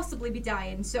could possibly be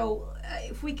dying. So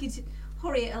if we could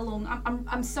hurry it along.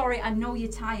 I'm sorry. I know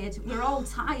you're tired. We're all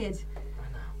tired.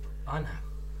 I know.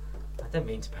 I don't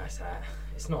mean to pass that.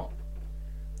 It's not.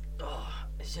 Oh,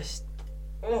 it's just.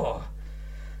 Oh,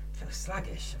 I feel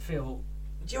sluggish. Do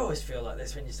you always feel like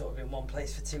this when you're sort of in one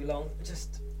place for too long?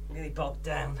 Just really bogged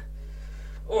down.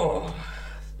 Oh,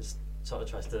 just sort of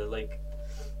tries to the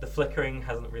flickering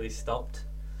hasn't really stopped,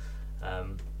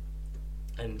 and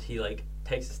he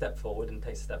takes a step forward and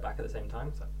takes a step back at the same time.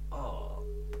 It's like, oh,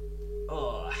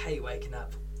 I hate waking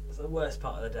up. It's the worst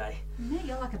part of the day. Mate,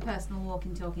 you're like a personal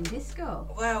walking, talking disco.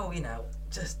 Well,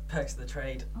 just perks of the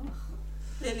trade. Oh.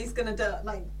 Lily's gonna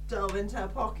delve into her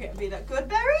pocket and be like, "Good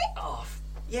berry." Oh,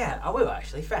 yeah, I will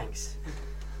actually, thanks.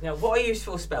 Now, what a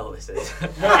useful spell this is.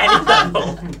 At any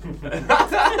level.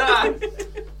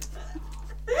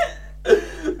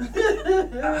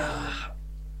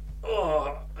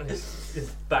 And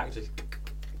his back just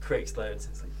creaks loads.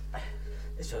 It's like,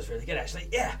 this feels really good, actually.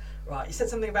 Yeah, right, you said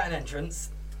something about an entrance.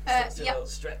 Let's do yep. little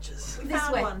stretches. We This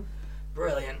found way. one.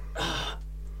 Brilliant.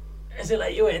 Does it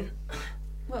let you in?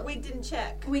 Well, We didn't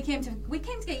check. we came to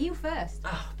get you first.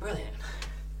 Ah, brilliant.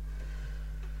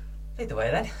 Lead the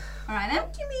way then. All right then.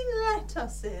 What do you mean let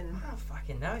us in? Oh,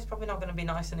 fucking no. It's probably not going to be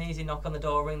nice and easy. Knock on the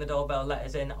door, ring the doorbell, let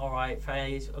us in. All right,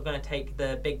 phase. I'm going to take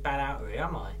the big bad out of here,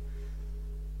 am I?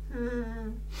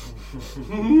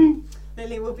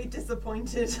 Lily will be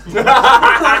disappointed.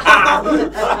 I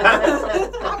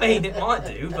mean, it might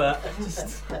do, but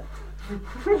just...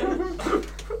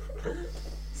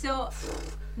 So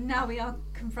now we are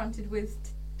confronted with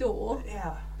door.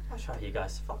 Yeah, I'll show you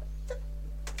guys.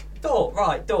 Door,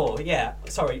 right, door, yeah.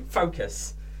 Sorry,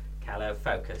 focus. Caleb,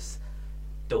 focus.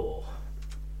 Door.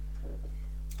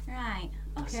 Right.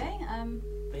 Okay.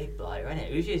 Big blighter, isn't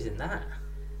it? Who's using that?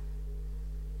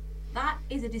 That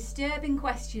is a disturbing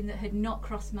question that had not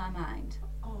crossed my mind.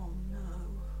 Oh no.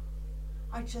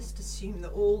 I just assume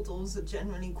that all doors are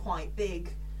generally quite big.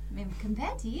 I mean,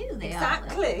 compared to you, they are.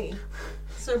 Exactly.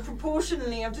 So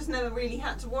proportionally, I've just never really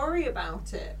had to worry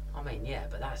about it. I mean, yeah,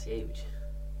 but that's huge.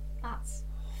 That's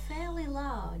fairly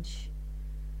large.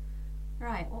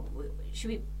 Right. Well,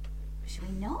 should we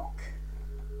knock?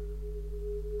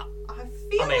 I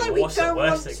feel mean, like we what's the don't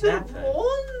worst want that to can happen?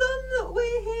 warn them that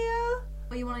we're here.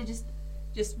 Or you want to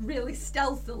just really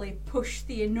stealthily push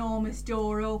the enormous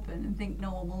door open and think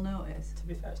no one will notice? To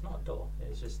be fair, it's not a door.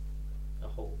 It's just a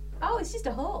hole. Oh, it's just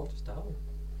a hole. Just a hole.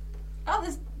 Oh,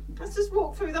 there's. Let's just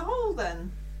walk through the hole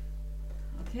then.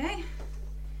 Okay.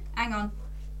 Hang on.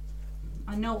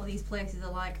 I know what these places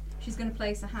are like. She's going to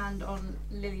place a hand on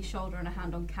Lily's shoulder and a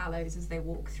hand on Callow's as they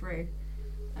walk through.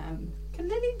 Can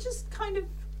Lily just kind of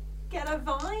get a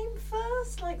vibe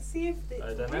first? Like, see if it's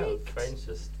I don't know. rigged? Train's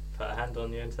just put a hand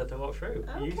on you and said to walk through.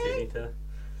 You two Okay. need to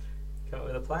come up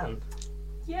with a plan.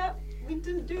 Yep, we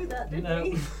didn't do that, did No.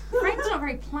 we? Frank's not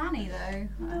very planny though.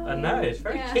 I know, it's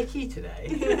very Yeah. kicky today.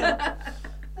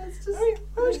 Let's just.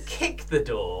 Always kick the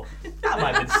door. That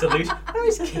might be the solution.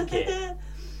 Always kick it.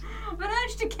 I've an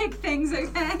urge to kick things, okay?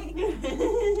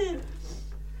 I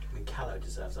mean, Callow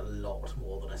deserves a lot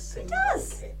more than a single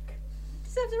does. kick.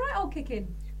 Deserves a right old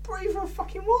kicking. Brave for a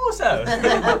fucking war zone.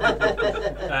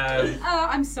 Oh,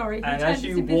 I'm sorry. He And turned as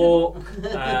you invisible. walk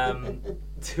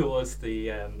towards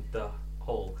the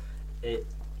hole,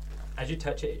 as you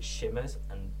touch it, it shimmers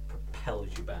and propels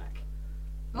you back.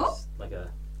 Oh. It's like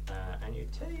and you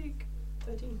take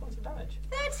 13 points of damage.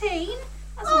 13?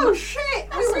 That's all my, shit!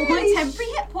 that's all my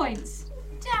temporary hit points.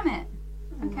 Damn it.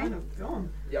 Okay. Mine have gone.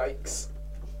 Yikes.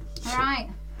 Alright.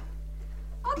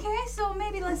 Okay, so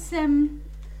maybe let's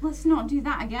not do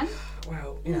that again.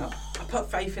 Well, I put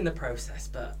faith in the process,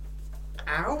 but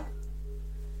ow.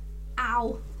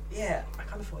 Ow. Yeah, I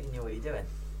kind of thought you knew what you're doing.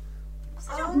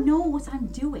 I don't know what I'm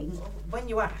doing. When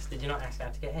you asked, did you not ask how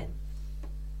to get in?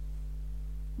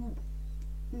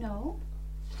 No.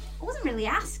 I wasn't really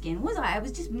asking, was I? It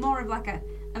was just more of like a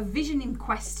visioning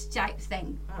quest type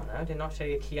thing. I don't know. Did not show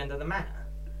you a key under the mat.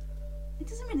 It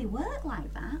doesn't really work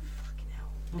like that. Fucking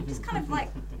hell. It just kind of like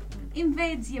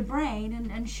invades your brain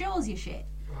and shows you shit.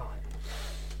 Right.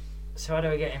 So how do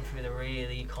I get in through the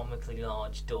really comically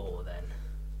large door then?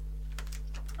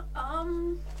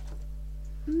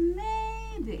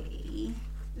 Maybe.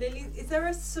 Lily, is there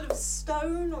a sort of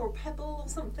stone or a pebble or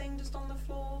something just on the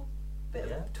floor? Bit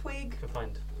Yeah. of twig? You can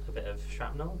find a bit of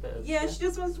shrapnel, a bit of... Yeah, she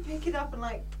just wants to pick it up and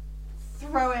like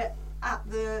throw it at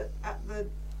the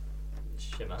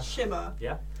shimmer.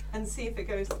 Yeah. And see if it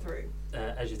goes through.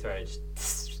 As you throw it, it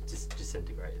just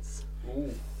disintegrates.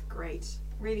 Ooh. Great.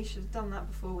 Really should have done that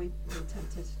before we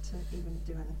attempted to even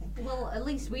do anything. Well, at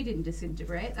least we didn't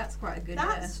disintegrate. That's quite a good.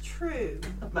 That's true.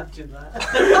 Imagine that.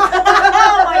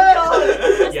 Oh my god!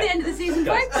 That's Yeah. the end of the season,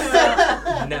 Guys,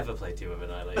 folks. never play Team of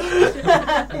Annihilation.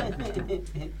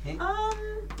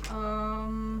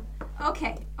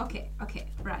 Okay.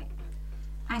 Right.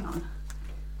 Hang on.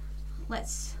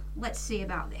 Let's see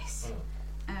about this.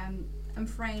 And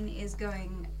Frayne is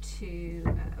going to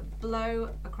blow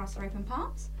across her open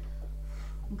parts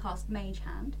and cast Mage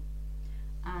Hand,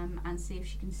 and see if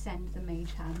she can send the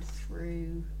Mage Hand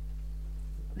through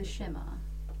the shimmer.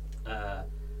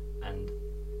 And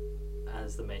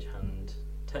as the Mage Hand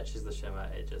touches the shimmer,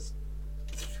 it just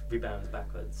rebounds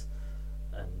backwards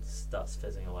and starts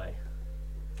fizzing away.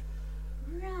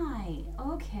 Right.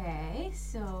 Okay.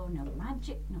 So no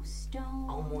magic, no stones.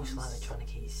 Almost like they're trying to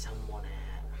keep someone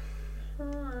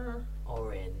out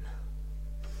or in.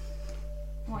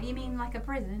 What, you mean like a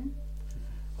prison?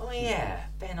 Oh yeah,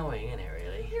 bit annoying, isn't it?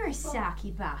 Really. You're a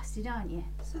sarky bastard, aren't you?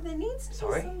 So there needs to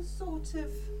Sorry? be some sort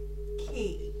of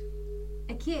key.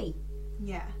 A key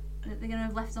Yeah. that they're gonna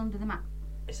have left under the map.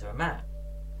 Is there a map?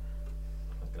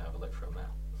 I'm gonna have a look for a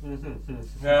map.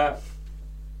 Yeah.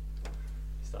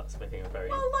 He starts making a very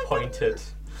Well, like pointed.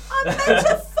 A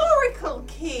metaphorical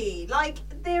key. Like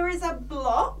there is a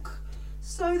block,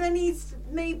 so there needs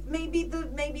maybe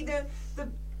the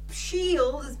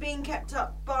shield is being kept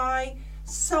up by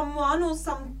someone or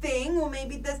something, or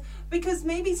maybe there's because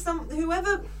maybe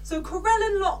whoever. So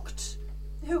Corellin locked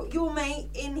your mate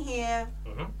in here,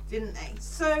 didn't they?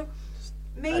 So I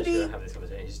maybe. should have this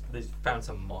conversation. He's found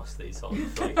some moss that he's sort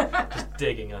of like just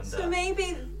digging under. So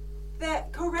maybe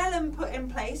that Corellin put in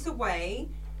place a way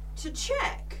to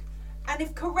check. And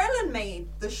if Corellin made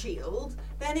the shield,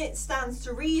 then it stands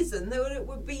to reason that it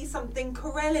would be something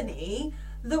Corellin-y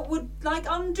that would like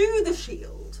undo the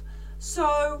shield.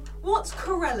 So what's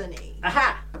Corellin-y?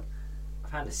 Aha! I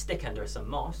found a stick under some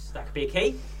moss. That could be a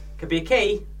key. Could be a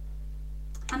key.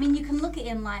 I mean, you can look at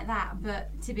him like that, but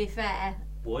to be fair,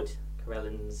 Wood.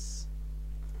 Corellin's.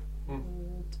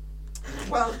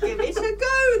 Well, give it a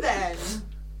go then.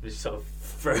 Just sort of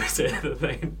throws it at the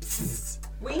thing.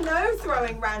 We know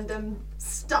throwing random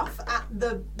stuff at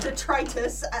the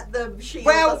detritus at the shield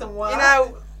doesn't work.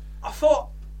 I thought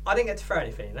I didn't get to throw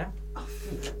anything, you know?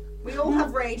 We all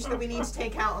have rage that we need to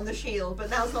take out on the shield, but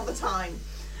now's not the time.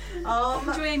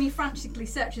 Amy frantically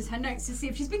searches her notes to see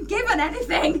if she's been given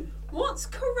anything. What's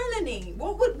Corellin-y?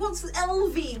 What's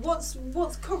Elvy? What's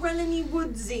Corellin-y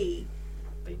woodsy?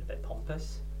 Being a bit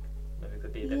pompous. Maybe it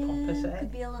could be a bit pompous, eh?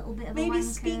 Could be a little bit of a Maybe wanker.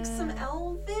 speak some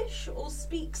Elvish or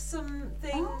speak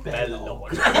something. Bellow.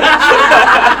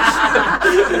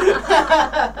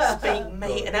 Speak,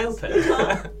 mate, and open.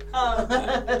 Oh,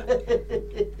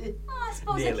 I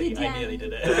suppose I nearly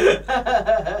could did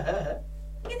it.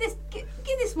 give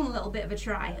this one a little bit of a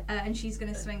try, and she's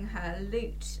going to swing her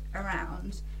lute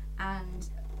around and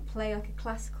play like a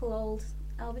classical old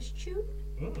Elvish tune.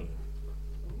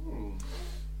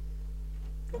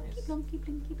 Blinky blonky,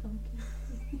 blinky blonky.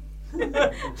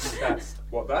 That's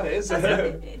what that is.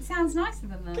 It sounds nicer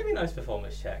than that. Give me a nice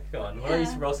performance check. Go on. We'll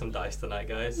Yeah. roll some dice tonight,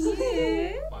 guys.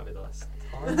 Yeah. Might be the last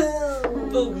time.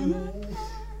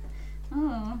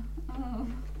 Oh.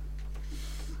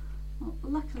 Well,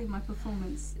 luckily my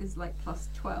performance is like plus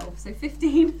 12, so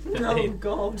 15. 15.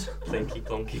 God. Blinky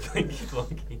blonky, blinky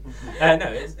blonky.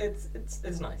 No,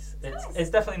 it's nice. It's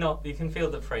definitely not. You can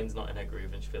feel that Frayne's not in her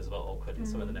groove, and she feels a bit awkward, and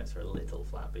some of the notes are a little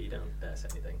flat, but you don't dare say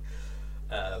anything.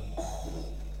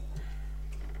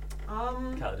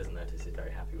 Calla doesn't notice. He's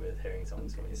very happy with hearing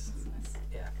songs from his. That's nice.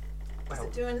 Yeah. Does Well,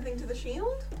 it do anything to the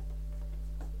shield?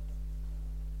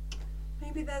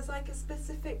 Maybe there's like a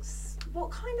specific. What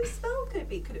kind of spell could it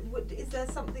be? Is there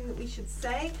something that we should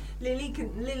say? Lily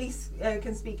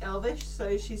can speak Elvish,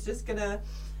 so she's just gonna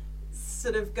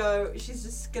sort of go. She's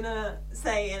just gonna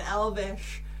say in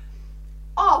Elvish,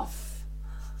 "Off."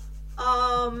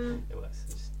 it works.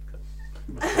 It's just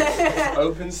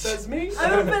Open sesame.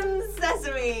 Open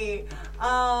sesame.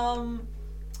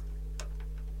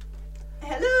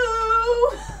 Hello.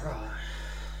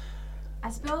 I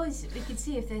suppose we could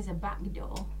see if there's a back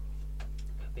door.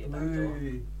 Could be a back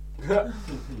door.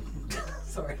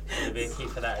 Sorry. Could be a key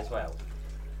for that as well.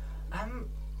 Right.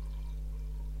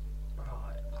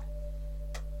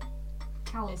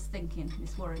 Call's thinking,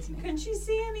 this worries me. Can she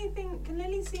see anything? Can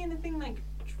Lily see anything like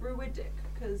druidic?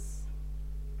 Because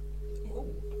Ooh,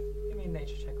 give me a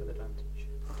nature check with advantage.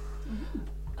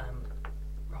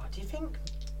 Right, do you think?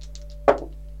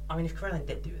 I mean, if Corellin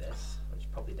did do this, which he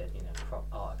probably did, you know,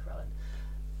 art of Corellin.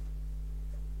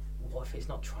 What if he's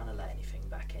not trying to let anything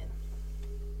back in?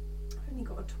 I've only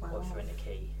got a 12. What if they're in a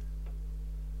key?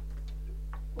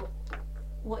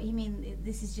 What you mean?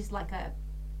 This is just like a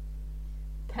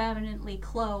permanently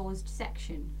closed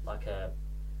section? Like a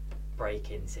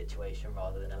break-in situation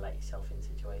rather than a let-yourself-in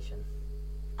situation?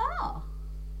 Oh,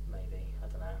 Maybe. I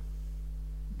don't know.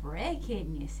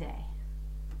 break-in, you say?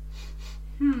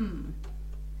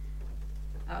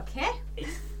 Okay.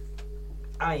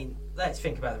 I mean, let's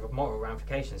think about the moral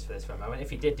ramifications for this for a moment. If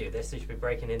he did do this, he should be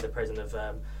breaking into the prison of...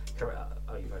 oh,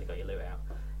 you've already got your loot out.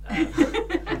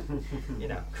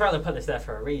 Corellin put this there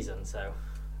for a reason, so...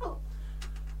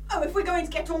 Oh, if we're going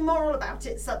to get all moral about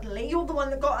it suddenly, you're the one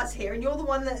that got us here, and you're the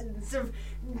one that sort of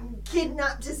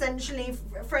kidnapped, essentially,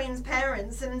 Freyne's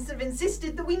parents and sort of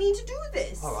insisted that we need to do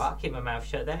this. Alright, I'll keep my mouth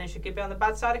shut then and should be on the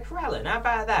bad side of Corellin. How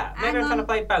about that? Maybe Hang I'm trying to on.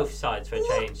 play both sides for a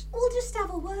change. We'll just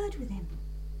have a word with him.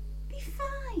 Be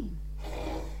fine.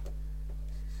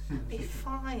 Be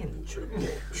fine. Should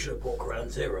have bought Ground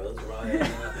Zeroes, right?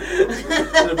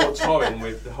 Should have brought Torin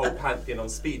with the whole pantheon on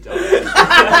speed dial.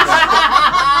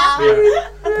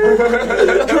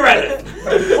 Correct.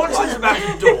 What's in the back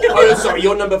of the door? Oh, sorry,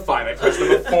 you're number 5. I pressed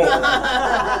number 4.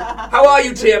 How are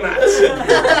you, Tiamat?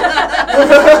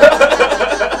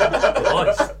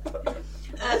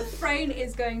 Freyne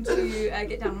is going to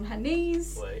get down on her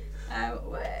knees. Wait.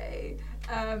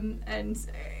 And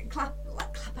clap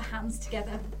her hands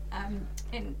together.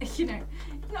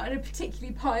 Not in a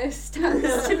particularly pious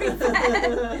stance, to be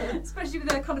fair, especially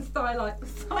with her kind of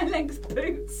thigh-length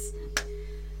boots.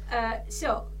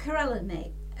 So, Corellin,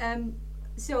 mate.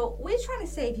 So we're trying to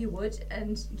save you wood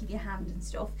and give you a hand and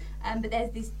stuff, but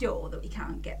there's this door that we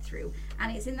can't get through,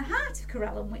 and it's in the heart of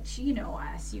Corellin, which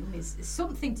I assume is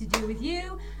something to do with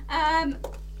you.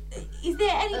 Is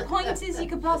there any pointers you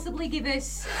could possibly give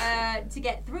us to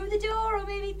get through the door, or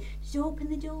maybe just open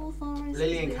the door for us?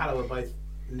 Lily and Calla were both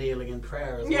kneeling in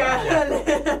prayer as well.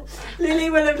 Yeah, Lily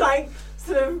will have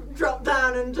sort of dropped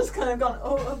down and just kind of gone,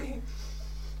 oh, okay.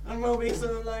 And we'll be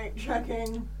sort of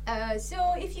checking.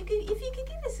 So if you could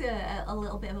give us a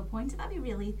little bit of a pointer, that'd be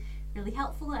really, really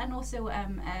helpful. And also,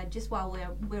 just while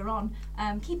we're on,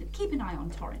 keep an eye on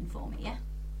Torin for me, yeah.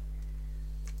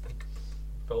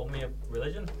 Roll me a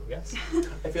religion, I guess.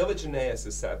 I feel that Janaeus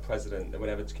has set a precedent that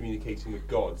whenever communicating with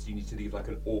gods, you need to leave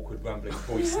an awkward rambling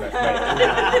voice note.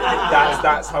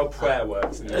 That's how prayer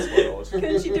works in this world.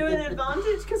 Can she do an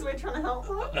advantage because we're trying to help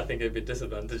her? I think it'd be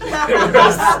disadvantageous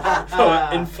for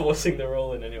enforcing the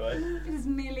role in any way. It is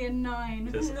merely a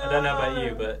 9. Just, I don't know about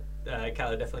you, but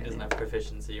Calla definitely doesn't have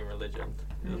proficiency in religion.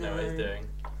 He doesn't know what he's doing.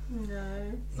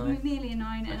 No. So No. merely a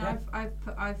 9, and Okay.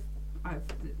 I've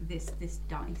this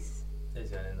dice. He's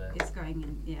going in there. It's going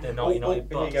in, yeah. They're naughty here you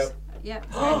bots. go. Yep,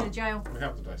 it's going to the jail. We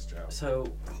have the dice jail. So,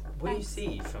 what you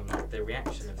see from the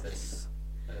reaction of this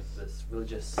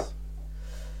religious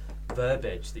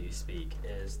verbiage that you speak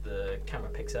is the camera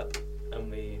picks up and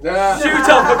we shoot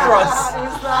up across.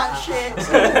 Is that shit?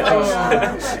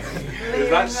 With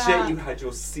that shit, you had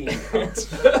your scene cut.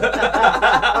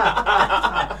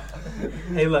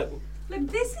 Hey, look, Look,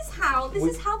 this is how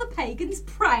the pagans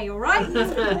pray, all right?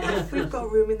 if we've got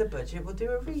room in the budget, we'll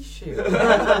do a reshoot.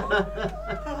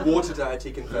 Water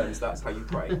deity confirms that's how you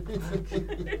pray.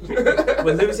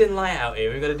 We're losing light out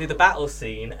here. We've got to do the battle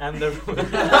scene and the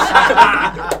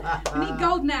Meet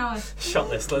Golden Hour. shot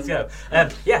list. Let's go.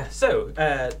 So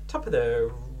top of the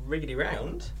riggedy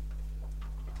round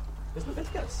is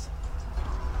Leviticus.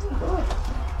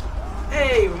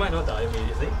 Hey, we might not die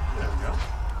immediately. There we go.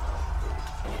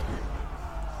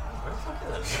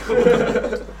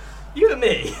 You and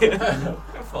me. We're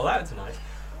gonna fall out tonight.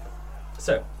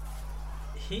 So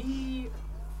he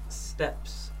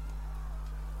steps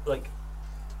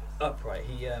upright.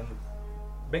 He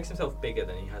makes himself bigger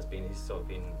than he has been. He's sort of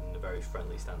been in a very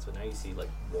friendly stance, but now you see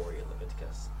warrior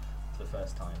Leviticus for the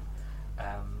first time,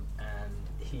 and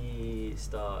he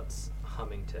starts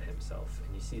humming to himself,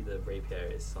 and you see the rapier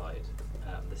at his side.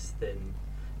 This thin,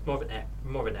 more of an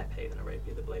epee than a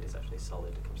rapier. The blade is actually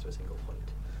solid. It comes to a single point.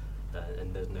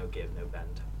 And there's no give, no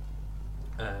bend.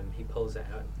 He pulls it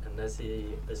out, and as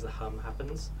the hum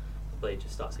happens, the blade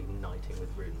just starts igniting with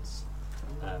runes.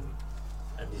 And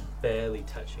he's barely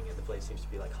touching it. The blade seems to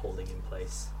be holding in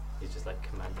place. He's just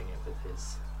commanding it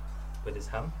with his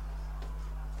hum.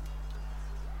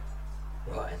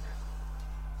 Right.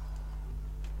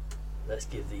 Let's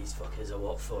give these fuckers a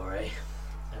what for, eh?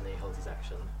 And he holds his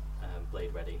action,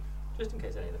 blade ready, just in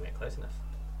case any of them get close enough.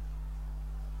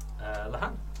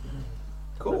 Lahan.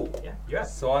 Cool. Yeah, you're up.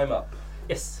 So I'm up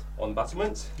Yes. on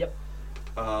battlement. Yep.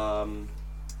 And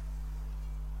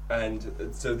And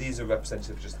so these are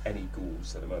representative of just any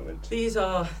ghouls at the moment. These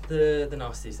are the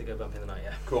nasties that go bump in the night,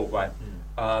 yeah. Cool, right.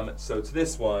 So to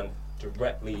this one,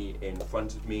 directly in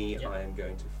front of me, Yep. I am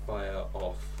going to fire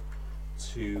off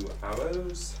 2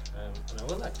 arrows. And I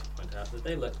would like to point out that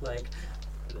they look like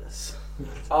this.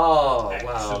 Oh,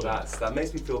 wow, Excellent. that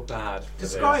makes me feel bad. For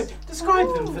Describe this.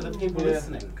 them for the people Yeah.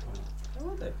 listening. How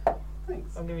would they?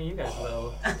 Thanks. I'm giving you guys a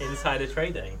little insider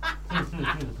trading.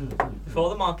 Before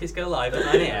the markets go live at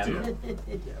 9 a.m.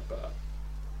 Yeah, but.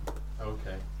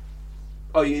 Okay.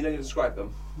 Oh, you know you describe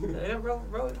them? They don't roll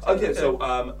it. Okay, so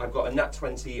I've got a nat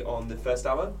 20 on the first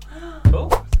arrow.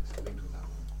 Cool.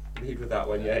 Lead with that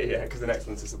one, yeah, because the next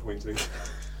one's disappointing.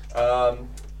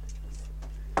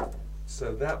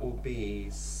 So that will be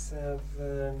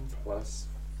 7 plus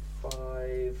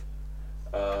 5,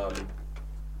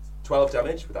 12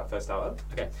 damage with that first arrow.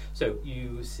 Okay, so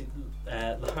you see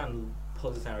Lahan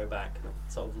pulls his arrow back,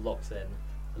 sort of locks in,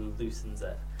 and loosens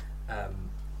it.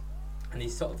 And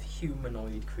these sort of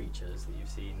humanoid creatures that you've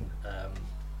seen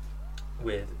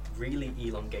with really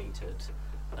elongated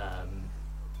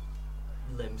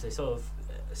limbs, they sort of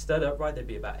stood upright, they'd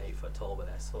be about 8 foot tall, but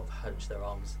they're sort of hunched, their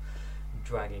arms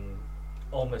dragging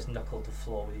almost knuckle to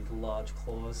floor with these large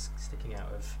claws sticking out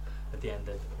of at the end.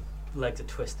 The legs are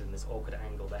twisted in this awkward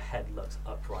angle, their head looks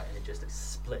upright and it just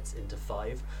splits into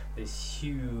 5. These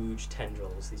huge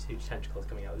tendrils, these huge tentacles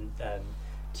coming out, and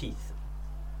teeth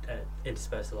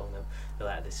interspersed along them. They're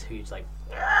like this huge, like,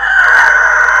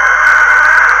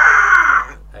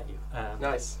 at you.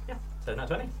 Nice. Yeah, so nat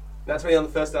 20. Nat 20 on the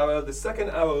first arrow. The second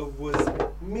arrow was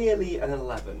merely an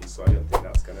 11, so I don't think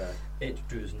that's gonna. It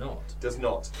does not. Does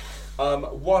not.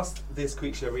 Whilst this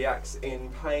creature reacts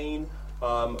in pain,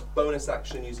 bonus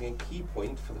action using a key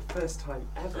point for the first time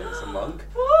ever as a monk.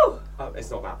 Woo!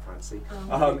 It's not that fancy.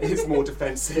 It's more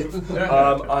defensive.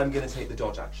 I'm going to take the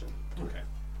dodge action. Okay.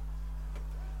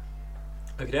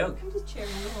 Okie doke. I'm just cheering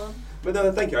you on. But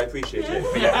no, thank you. I appreciate it.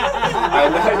 But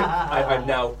yeah, I'm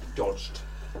now dodged.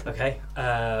 Okay,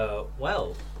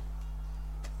 well,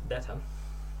 their turn.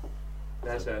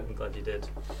 That's it. I'm glad you did.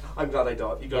 I'm glad I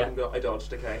dodged. Yeah. I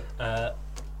dodged. Okay. 2, 3, 4,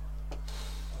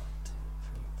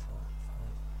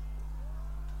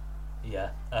 5.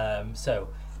 Yeah. So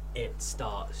it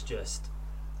starts just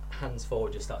hands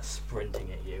forward, just starts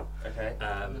sprinting at you. Okay.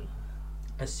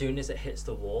 As soon as it hits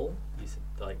the wall,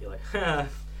 you're like, ha,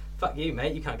 fuck you,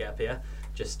 mate. You can't get up here.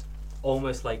 Just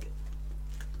almost like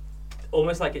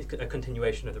it's a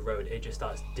continuation of the road. It just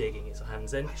starts digging its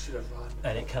hands in, I should have run.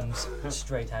 and it comes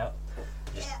straight out.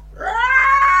 Just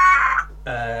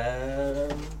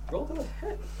roll the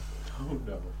hit. Oh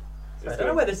no. I don't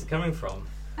know where this is coming from.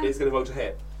 It's going to roll to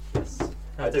hit. Yes.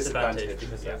 Disadvantage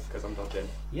because yeah, because I'm dodging.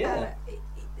 Yeah.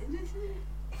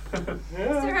 It's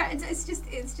alright. It's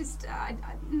just.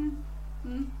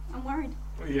 I'm worried.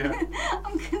 Yeah.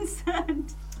 I'm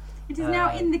concerned. It is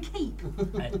now in the keep.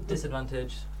 At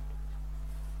disadvantage.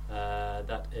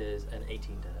 That is an 18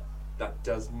 to hit. That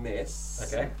does miss.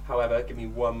 Okay. However, give me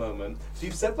one moment. So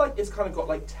you've said like it's kind of got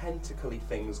like tentacly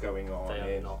things going on.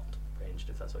 They are not ranged,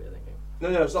 if that's what you're thinking. No,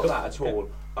 it's not Cool. that at Okay. all.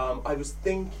 I was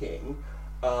thinking,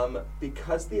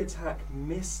 because the attack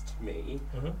missed me,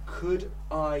 could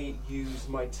I use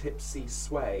my tipsy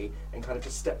sway and kind of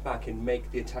just step back and make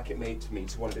the attack it made to me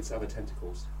to one of its other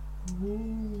tentacles?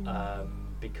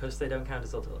 Because they don't count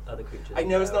as other creatures. I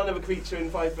know it's not another creature in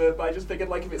 5 foot, but I just figured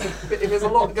like if there's a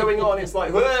lot going on, it's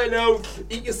like, no,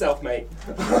 eat yourself, mate.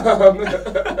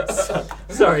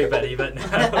 Sorry, Betty, but no.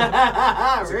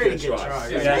 It's a Really good good try. try.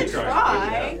 Yeah, Yeah. good try.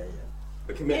 Try.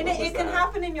 The And commitment was it can there.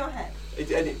 happen in your head. It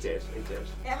did. It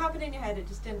happened in your head, it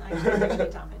just didn't actually do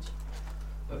any damage.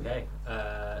 Okay,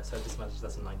 so disadvantage,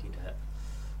 that's a 19 to hit.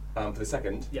 For the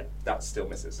second, Yeah. that still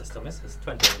misses. That still misses.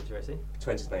 20 to AC.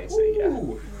 20 to AC, yeah.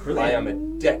 brilliant. I am a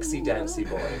Dexy Dancy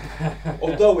boy.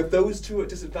 Although with those two at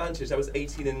disadvantage, that was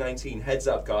 18 and 19. Heads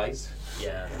up, guys.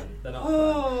 Yeah, they're not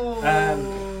Oh.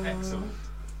 fun. Excellent.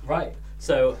 Right,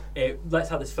 so it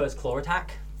lets out this first claw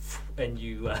attack, and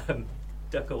you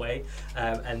duck away,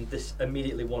 and this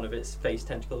immediately one of its face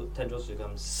tendrils just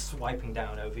comes swiping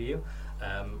down over you,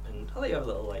 and I'll let you have a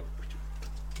little like,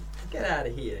 get out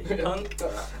of here, you punk.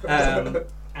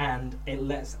 And it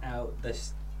lets out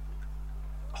this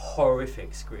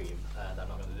horrific scream that I'm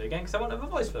not going to do again because I won't have a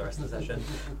voice for the rest of the session.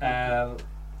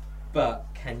 But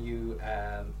can you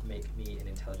make me an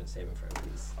intelligence saving throw,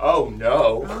 please? Oh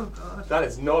no. Oh god. That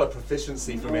is not a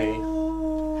proficiency for me.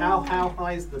 How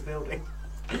high is the building?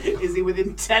 Is he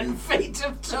within 10 feet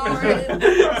of Torin?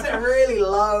 Is it really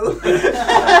low?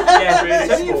 Yeah, really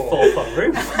it's only a small. 4-foot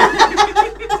roof.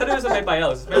 I said it wasn't made by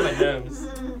elves, it's made by gnomes.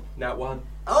 Nat 1.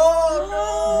 Oh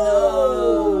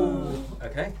no!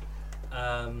 Okay.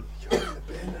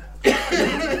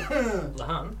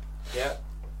 Lahan, Yeah.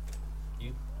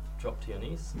 you drop to your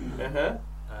knees Uh-huh.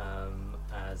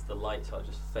 as the light sort of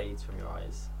just fades from your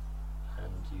eyes,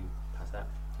 and you pass out.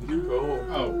 Cool.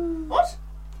 Oh, What?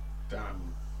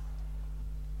 damn.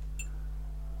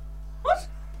 What?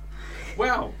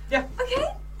 Well, Yeah. Okay.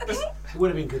 this, It would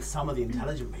have been good some of the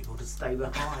intelligent people to stay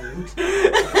behind.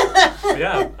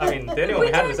 Yeah. I mean, the only one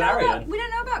we had was Arian. We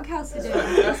don't know about Chalcedon.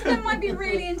 Chalcedon might be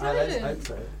really I intelligent. hope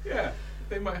so. yeah,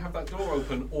 they might have that door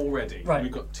open already. Right.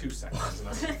 We've got 2 seconds, and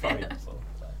that's fine. Excellent.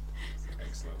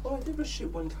 Oh, I did just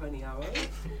shoot one tiny arrow.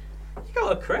 You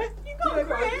got a crit. You got a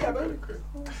crit. Yeah, Very good.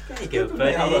 There you go,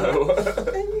 buddy.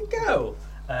 There you go.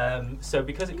 So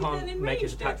because it can't make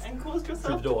its attack and caused through the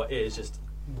yourself. door, it is just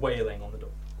wailing on the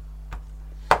door.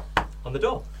 On the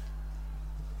door.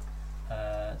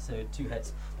 So 2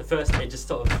 hits. The first hit just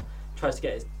sort of tries to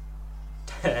get his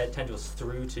tendrils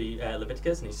through to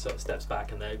Leviticus, and he sort of steps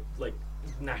back, and they're like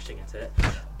gnashing at it,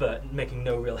 but making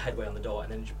no real headway on the door.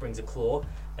 And then it just brings a claw,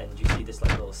 and you see this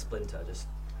like little splinter just,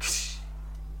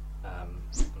 and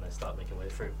they start making way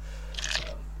through.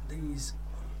 These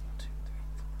 1, 2, 3,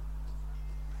 4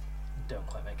 don't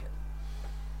quite make it.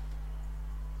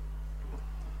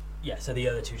 Yeah, so the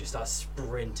other 2 just start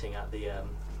sprinting at the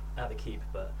keep,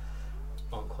 but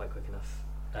aren't quite quick enough.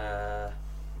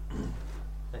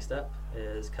 Next up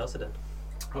is Chalcedon.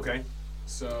 Okay,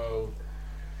 so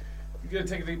you're going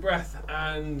to take a deep breath,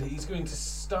 and he's going to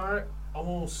start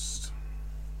almost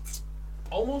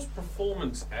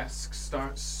performance-esque,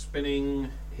 start spinning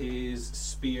his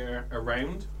spear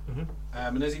around. Mm-hmm.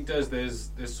 And as he does,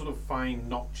 there's sort of fine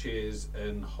notches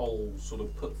and holes sort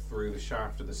of put through the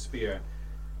shaft of the spear.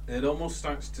 It almost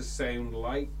starts to sound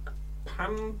like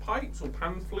pan pipes or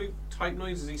pan flute type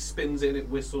noise as he spins it and it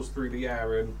whistles through the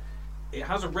air, and it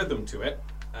has a rhythm to it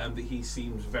that he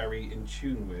seems very in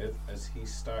tune with as he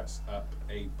starts up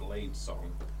a blade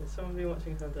song. Is someone been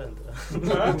watching Thunder?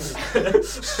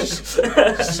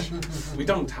 We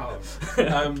don't tell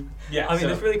him. Yeah, I mean, so-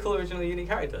 it's really cool, original, unique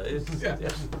character. It's just,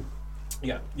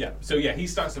 Yeah. Yeah. So yeah, he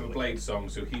starts up a blade song,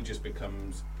 so he just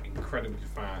becomes incredibly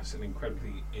fast and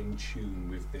incredibly in tune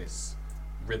with this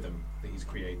rhythm that he's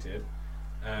created.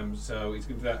 So he's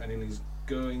going to do that, and then he's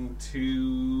going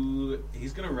to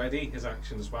ready his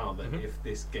action as well. That Mhm. if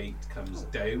this gate comes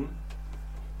down,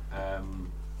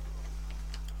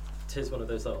 It is one of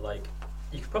those sort of like,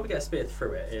 you could probably get a spear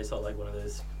through it. It's sort of like one of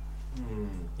those,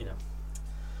 you know,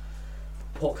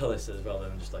 portcullises rather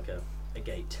than just like a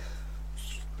gate.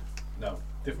 no,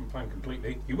 different plan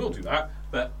completely. He will do that,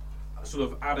 but sort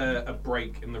of at a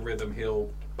break in the rhythm, he'll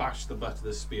bash the butt of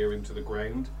the spear into the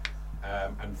ground,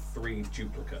 and 3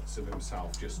 duplicates of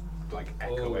himself just like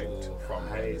echo out from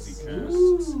him as he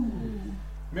casts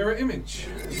mirror image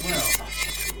as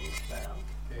well.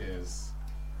 Is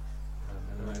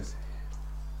and that is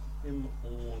him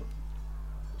all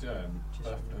done, Just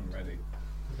buffed and ready.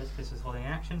 Leviticus is holding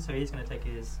action, so he's going to take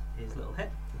his little hit.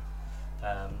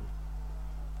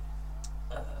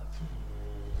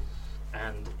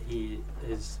 And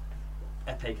his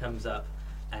epee comes up,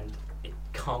 and it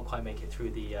can't quite make it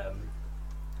through the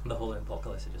hole in the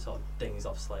portcullis. It just sort of dings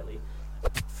off slightly.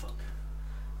 Fuck.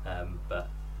 But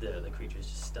the creature is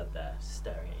just stood there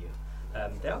staring at you.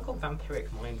 They are called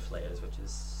vampiric mind flayers, which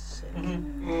is sick.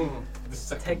 The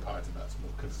second part of that's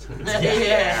more concerning.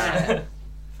 Yeah.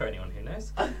 For anyone who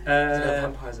knows.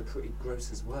 Vampires are pretty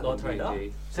gross as well. Lord in Torindar.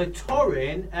 D&D. So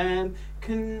Torin,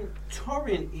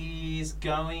 Torin is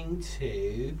going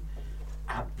to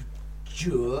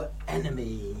abjure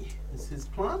enemy. This is his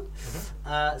plan.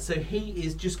 So he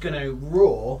is just going to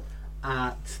roar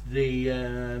at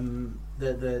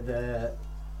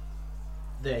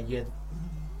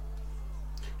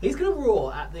He's going to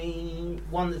roar at the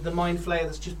mind flayer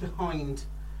that's just behind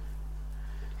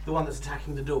the one that's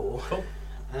attacking the door. Cool.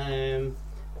 And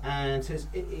so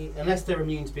unless they're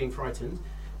immune to being frightened,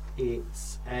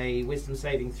 it's a wisdom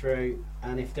saving throw,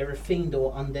 and if they're a fiend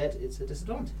or undead, it's a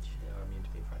disadvantage. They are immune to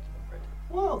being frightened, I'm afraid.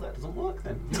 Well, that doesn't work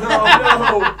then.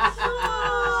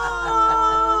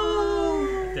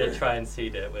 They try and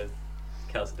seed it with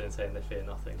Chalcedon saying they fear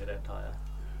nothing, they don't tire.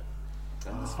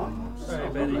 That's fine. Sorry, Not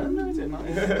a Betty. problem. No, I don't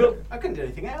mind. I couldn't do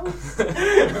anything else.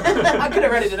 I could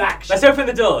have read it in action. Let's open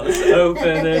the door. Let's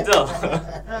open the door.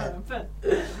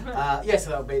 Yeah,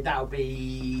 so that'll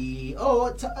be.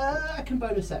 Oh, I can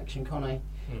bonus action, can't I?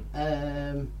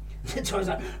 So I was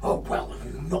like, oh well,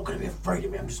 you're not going to be afraid of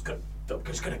me. I'm just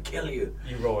gonna kill you.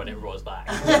 You roar and it roars back.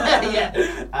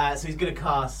 Yeah. So he's going to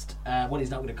cast. Well, he's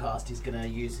not going to cast. He's going to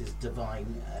use his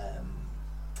divine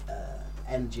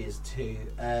energies to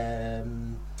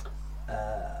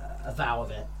a vow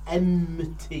of it.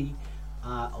 Enmity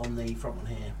on the front one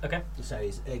here. Okay. So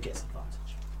it gets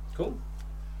advantage. Cool.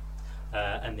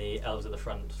 And the elves at the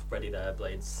front ready their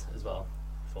blades as well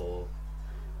for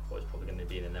what is probably going to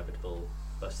be an inevitable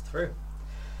bust through.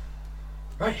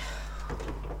 Right.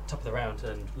 Top of the round,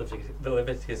 and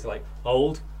Leviticus is like,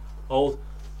 hold,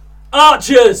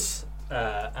 archers!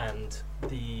 And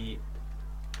the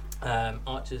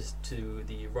archers to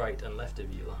the right and left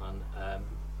of you, Lahan,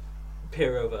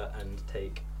 peer over and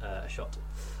take a shot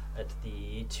at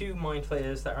the 2 mind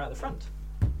flayers that are at the front.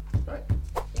 Right.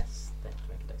 Yes, they have to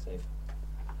make a deck save.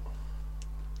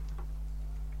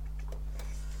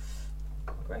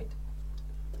 Great.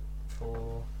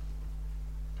 For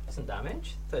some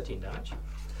damage, 13 damage.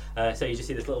 So you just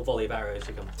see this little volley of arrows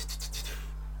to come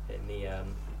hitting the.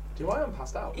 Do I am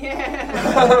passed out?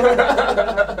 Yeah.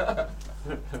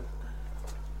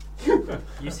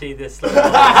 You see this. Little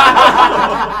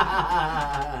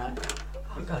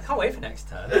Oh God, I can't wait for next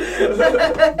turn.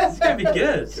 It's gonna be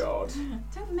good. God.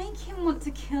 Don't make him want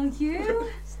to kill you.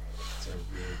 It's a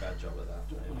really bad job at that.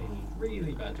 I mean,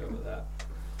 really bad job at that.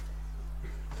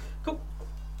 Cool.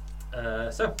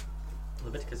 So,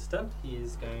 Leviticus is done. He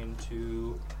is going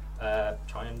to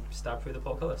try and stab through the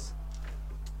portcullis.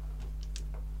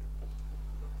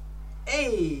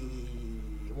 Hey!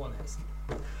 1 hit.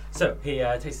 So, he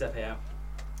takes his FA out.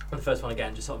 And the first one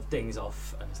again just sort of dings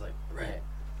off and is like, right,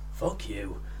 fuck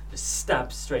you. Just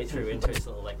stabs straight through into his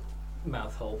little, like,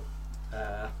 mouth hole.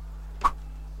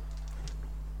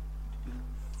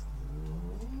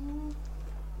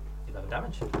 11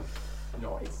 damage.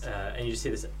 Nice. And you just see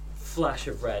this flash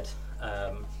of red,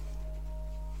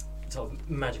 sort of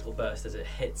magical burst as it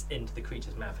hits into the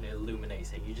creature's mouth and it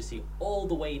illuminates it. You just see all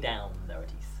the way down their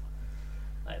teeth,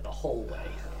 like the whole way.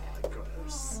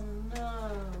 Gross. Oh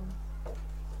no.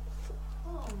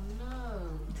 Oh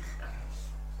no.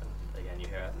 And again, you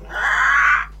hear it.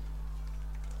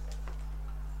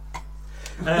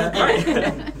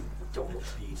 Right. Don't want to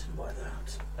be eaten by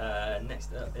that.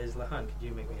 Next up is Lahan. Could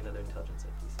you make me another intelligence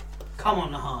save, please? Come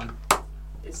on, Lahan.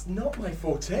 It's not my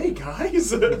forte,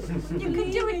 guys. You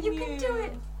can do it. You can do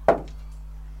it.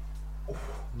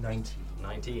 19.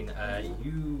 19.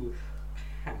 You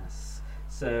pass.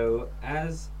 So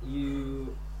as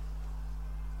you,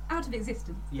 Out of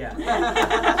existence. yeah.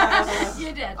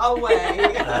 You're dead.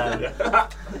 Away.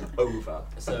 Over.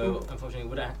 So unfortunately, it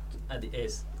would act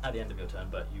it's at the end of your turn,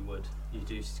 but you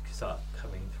do start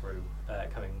coming through,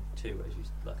 coming to as you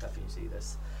look up and you see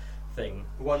this thing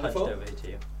Wonderful. punched over to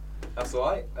you. That's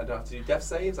alright. I don't have to do death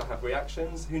saves. I have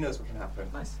reactions. Who knows what can happen?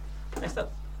 Nice. Next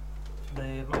up,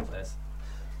 the mind flayers.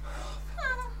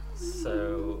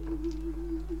 So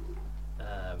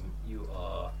you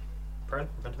are prone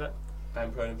in front of it,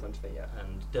 I'm prone in front of it, yeah.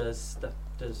 and does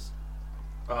defense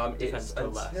It's still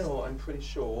last? until I'm pretty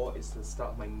sure it's the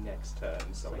start of my next turn,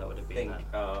 so So that would I have been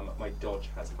think my dodge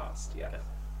has passed, yeah. Okay.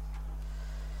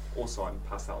 Also, I'm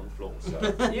passed out on the floor, so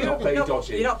You're not very not,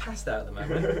 dodgy. You're not passed out at the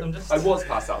moment. I'm just. I was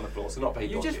passed out on the floor, so not very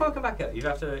You dodgy. just woken back up. You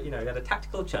have to, you had a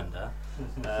tactical chunder,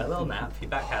 a little nap. You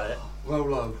back at it. Roll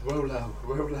low, roll low,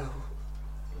 roll low.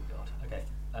 Oh God. Okay.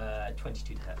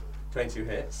 22 to hit. 22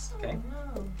 hits. Okay.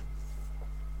 No.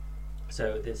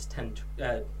 So this they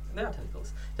are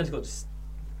tentacles. Tentacle just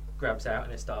grabs out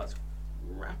and it starts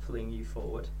grappling you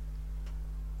forward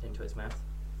into its mouth.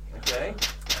 Okay.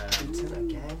 Um,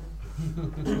 Again.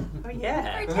 oh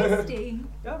yeah. Very tasty.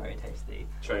 You're very tasty.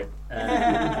 True.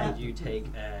 And you take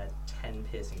 10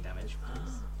 piercing damage.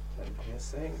 Please. 10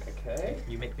 piercing, okay.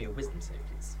 You make me a wisdom save,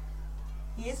 please.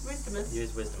 He is wisdomous.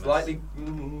 Use wisdom. Slightly,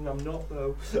 I'm not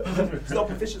though. It's not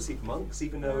proficiency for monks,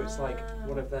 even though it's like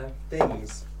one of their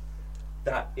things.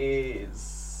 That is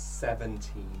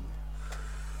 17.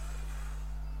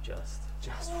 Just.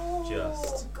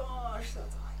 Oh gosh,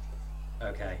 that's high.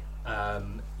 Okay.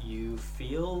 You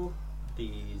feel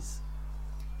these.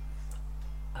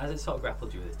 As it sort of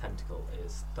grappled you with its tentacle, it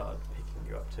started picking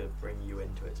you up to bring you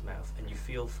into its mouth, and you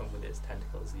feel from within its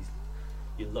tentacles these.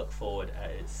 You look forward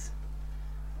at its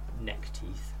neck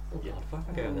teeth. Yeah,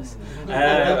 fucking go with this.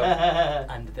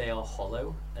 And they are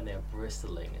hollow and they are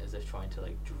bristling as if trying to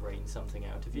like drain something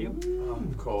out of you.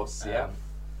 Of course, yeah.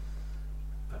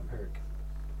 Vampiric.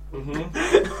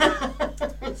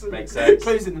 Makes sense.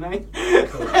 Closing the name.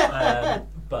 Cool.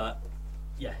 But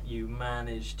yeah, you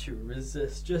manage to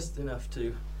resist just enough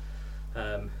to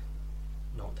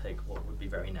not take what would be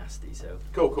very nasty. So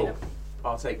Cool. yeah.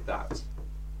 I'll take that.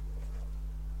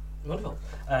 Wonderful.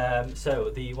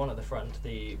 So the one at the front,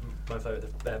 the mofo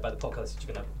by the podcast, is just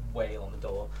going to wail on the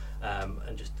door,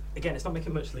 and just again, it's not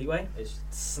making much leeway. It's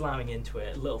slamming into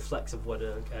it. Little flecks of wood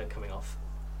are coming off,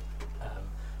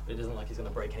 but it doesn't look like he's going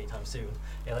to break anytime soon.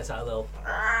 It lets out a little,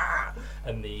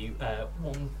 and the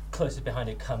one closest behind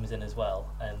it comes in as well,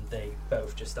 and they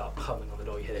both just start pummeling on the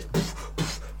door. You hear this.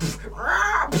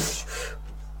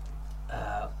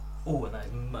 And that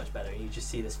is much better. You just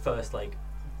see this first like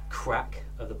crack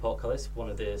of the portcullis. One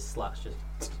of the slats just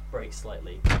breaks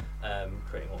slightly,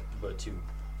 creating what were two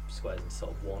squares in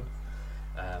sort of one.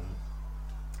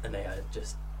 And they are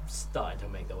just starting to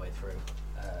make their way through.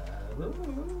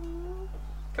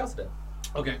 Calcidon.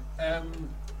 Okay.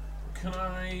 Can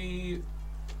I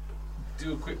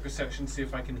do a quick perception, see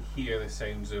if I can hear the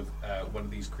sounds of one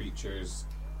of these creatures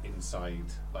inside?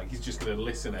 Like, he's just going to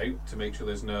listen out to make sure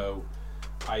there's no,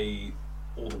 i.e.,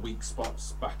 all the weak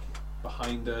spots back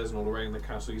behind us and all around the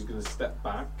castle. He's going to step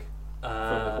back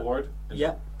from the horde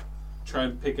and try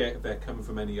and pick out if they're coming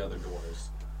from any other doors.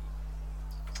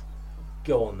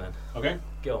 Go on then. Okay.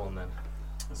 Go on then.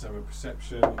 Let's have a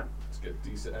perception. Let's get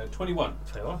decent. 21.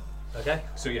 21. Okay.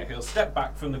 So yeah, he'll step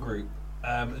back from the group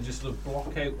and just sort of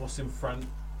block out what's in front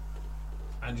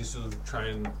and just sort of try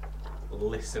and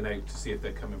listen out to see if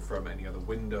they're coming from any other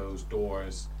windows,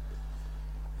 doors,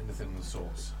 anything of the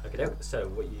sorts. Okay. So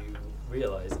what you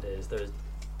realise is there's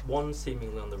one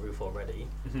seemingly on the roof already.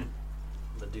 Mm-hmm.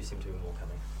 There do seem to be more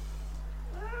coming.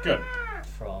 Good.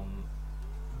 From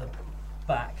the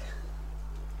back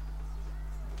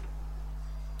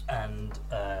and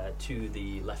to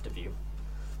the left of you.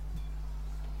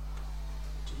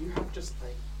 Do you have just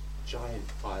a giant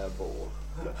fireball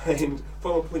and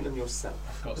from a point on yourself?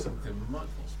 I've got something much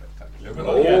more spectacular. But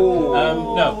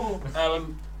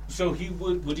no. So he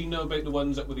would he know about the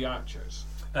ones that were the archers?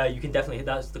 You can definitely.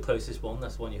 That's the closest one.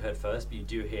 That's the one you heard first. But you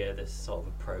do hear this sort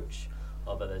of approach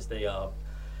of others. They are.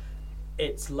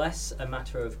 It's less a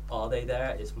matter of are they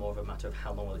there. It's more of a matter of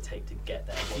how long will it take to get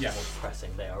there. What's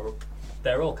pressing.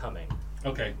 They're all coming.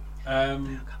 Okay.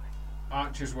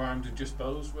 Archers were armed with just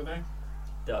bows, were they?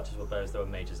 The archers were bows. There were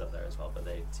mages up there as well, but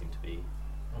they seem to be.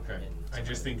 Okay. I'm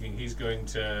just thinking he's going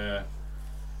to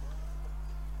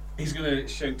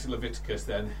shout to Leviticus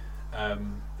then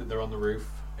that they're on the roof,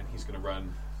 and he's going to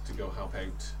run to go help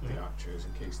out the archers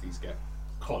in case these get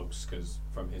close, because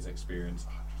from his experience,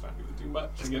 archers aren't going to do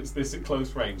much against this at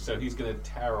close range. So he's going to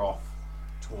tear off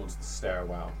towards the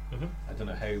stairwell. Mm-hmm. I don't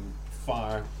know how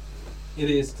far it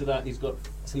is to that. He's got.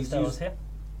 So the stairwell's here.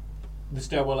 The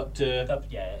stairwell up to.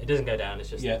 Yeah, it doesn't go down. It's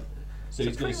just. Yeah. So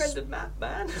he's going to rendered map,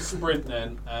 man. sprint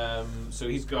then. So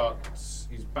he's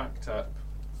backed up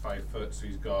 5 foot. So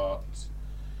he's got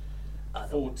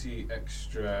 40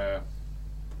 extra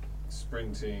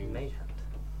sprinting. Mage hand.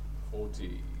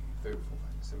 40, 30,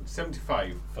 40,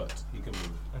 75 foot he can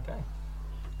move. Okay.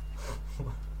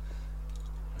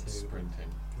 And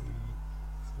sprinting.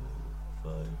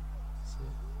 3, 4, 5, 6,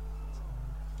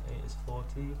 7, 8 is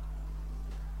 40.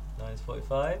 9 is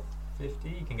 45. 50.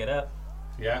 You can get up.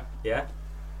 Yeah. Yeah.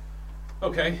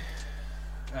 Okay.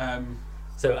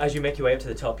 So as you make your way up to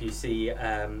the top, you see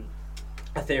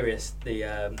Aetherius,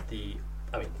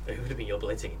 I mean, who would have been your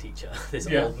blitzing teacher? This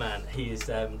old man. He is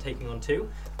taking on 2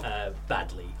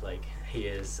 badly. Like, he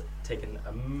has taken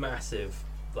a massive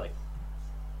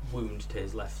wound to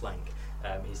his left flank.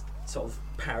 He's sort of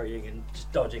parrying and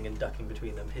just dodging and ducking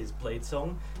between them. His blade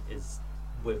song is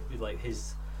with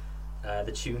his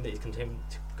the tune that he's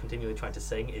continually trying to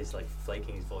sing is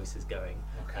flaking. His voice is going,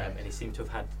 and he seems to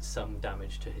have had some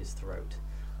damage to his throat.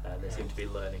 They seem to be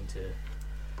learning to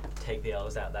take the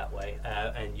elves out that way,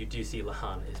 and you do see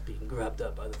Lahan is being grabbed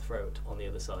up by the throat on the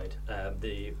other side.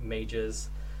 The mages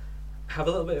have a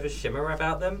little bit of a shimmer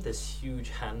about them. This huge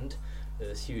hand,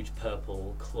 this huge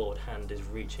purple clawed hand is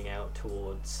reaching out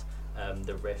towards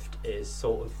the rift, is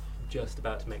sort of just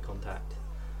about to make contact.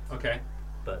 Okay.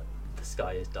 But the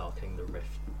sky is darkening, the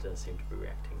rift does seem to be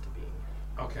reacting to being...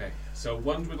 Okay, so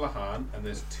one's with Lahan, and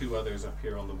there's 2 others up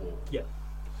here on the wall. Yeah.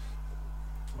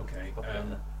 Okay,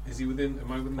 is he within,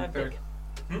 am I within the third?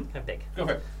 How big? Go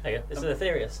for it. There you go, this is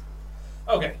Aetherius.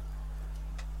 Okay.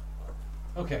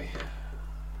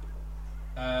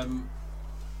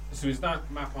 So is that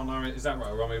map on our, is that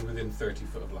right, or am I within 30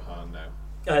 foot of Lahan now?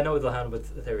 Not with Lahan,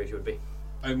 with Aetherius you would be.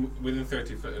 I'm within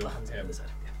 30 foot of Lahan's on the other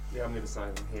side. Yeah, I'm the other side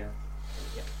of him here.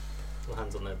 Yeah.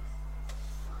 Lahan's on the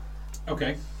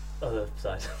Okay. other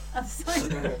side. Other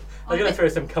side. I'm going to throw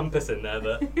some compass in there,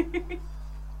 but... the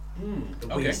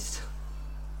Okay. West.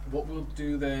 What we'll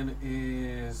do then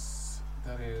is,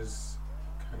 that is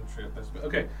country at best.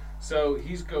 Okay, so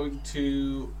he's going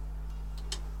to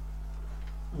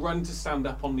run to stand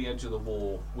up on the edge of the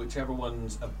wall, whichever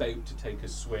one's about to take a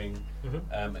swing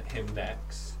at him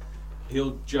next.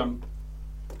 He'll jump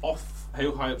off.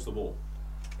 How high up's the wall?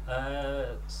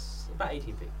 It's about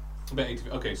 18 feet. About 80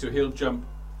 feet. Okay, so he'll jump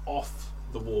off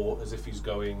the wall as if he's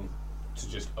going to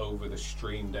just over the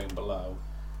stream down below,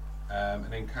 and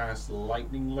then cast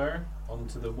Lightning Lure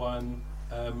onto the one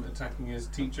attacking his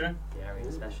teacher. The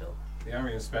Aryan special. The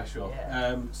Aryan special.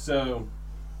 Yeah.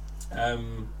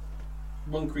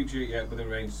 One creature within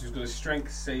range. So he's got a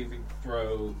strength saving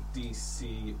throw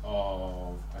DC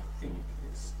of, I think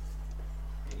it's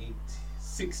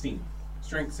 16.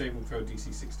 Strength saving throw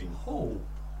DC 16. Oh.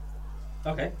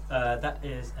 Okay. That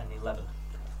is an 11.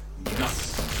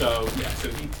 Nice. So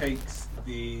he takes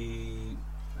the.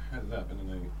 How did that happen? And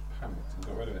then he panicked and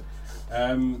got rid of it.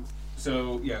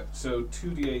 So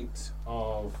 2d8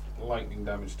 of lightning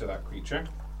damage to that creature.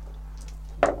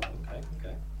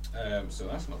 Okay. So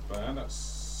that's not bad.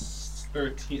 That's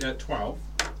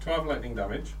 12 lightning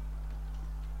damage,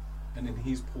 and then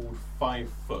he's pulled 5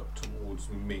 foot towards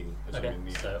me. As I'm in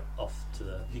the air. So off to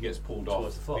the. He gets pulled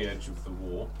towards off the the edge of the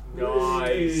wall.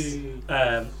 Nice.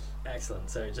 Excellent.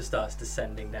 So it just starts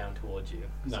descending down towards you.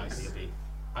 Nice. So you'll be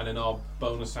And then our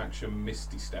bonus action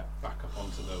Misty Step back up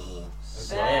onto the wall.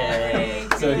 as well. Very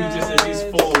So he just, as he's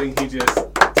falling, he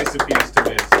just disappears to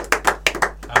mist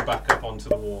and back up onto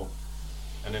the wall.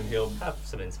 And then he'll have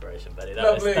some inspiration, buddy. That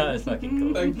Lovely. was fucking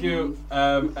cool. Thank you.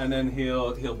 And then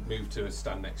he'll move to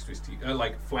stand next to his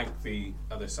teacher, flank the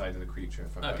other side of the creature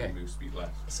if I Okay. move speed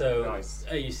left. So Nice.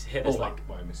 you hit us Or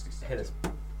by Misty Step. hit us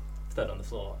thud on the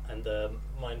floor, and the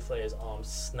Mind Flayer's arms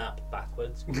snap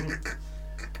backwards,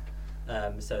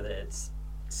 so that it's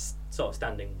sort of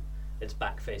standing, its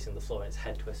back facing the floor, and its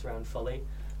head twists around fully.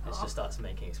 It just starts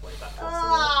making its way back towards the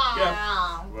wall.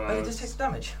 Yeah. But it just takes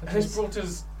damage. And it's brought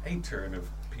us a turn of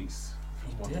peace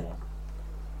from one did. more.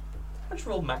 I just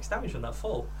rolled max damage on that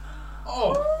fall.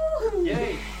 Oh!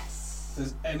 Yay. If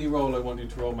there's any roll I want you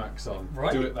to roll max on,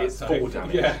 Right. do it that It's time. 4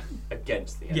 damage. Yeah.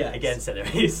 Against the Yeah, enemies. against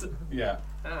enemies. Yeah.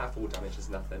 4 damage is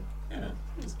nothing. Yeah.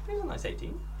 It's a nice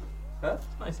 18. Huh?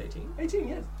 Nice 18. 18,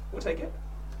 yes. We'll take it.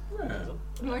 Yeah.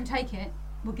 We won't take it.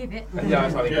 We'll give it. Yeah,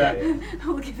 I'm having Yeah.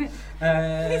 We'll give it.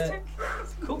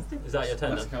 Cool. Is that your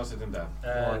turn Let's then? cast it in down.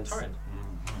 Torrin.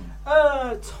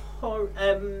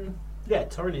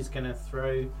 Torrin is going to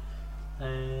throw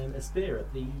a spear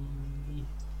at the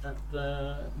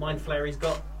Mind Flayer he's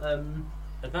got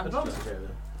Advantage. advantage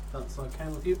over. That's okay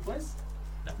with you, please.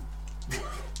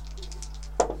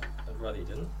 I'd rather you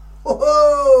didn't.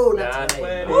 Oh, That's that's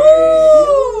when-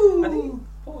 I think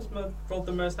Paul's rolled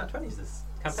the most nat 20s this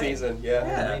campaign. Season, yeah.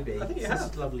 Yeah. maybe. I think you It's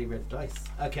have. lovely red dice.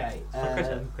 Okay.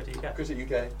 Critter you get. Critter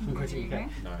UK. Critter UK.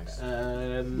 Nice.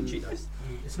 Cheat dice.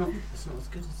 It's not as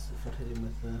good as if I hit him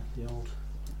with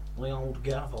the old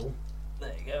gavel.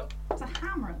 There you go. It's a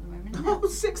hammer at the moment. Isn't Oh,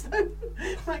 6 though.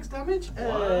 Max damage.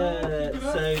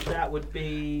 So that would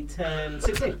be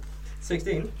 16.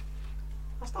 16.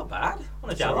 That's not bad. On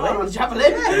a That's all right,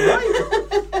 javelin. on a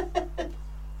javelin.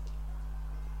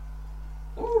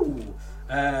 Ooh.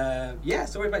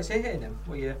 So what about you hitting him?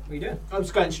 What are you doing? I'm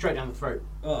just going straight down the throat.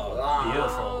 Oh,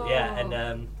 beautiful. Yeah,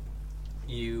 and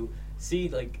you see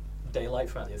like daylight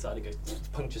from out the inside. It goes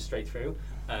punctures straight through,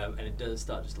 and it does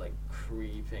start just like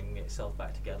creeping itself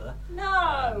back together.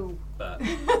 No. But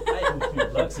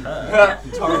it looks hurt.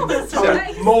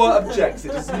 Moa objects.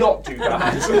 It does not do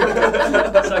that.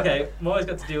 It's okay. Moa's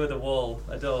got to deal with a wall,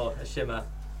 a door, a shimmer.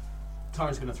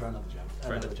 Torrin's going to throw another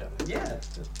javelin. Yeah,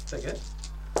 take it.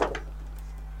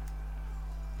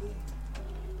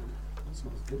 That's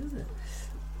not as good, is it?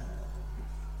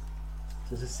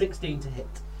 So it's a 16 to hit.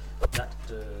 That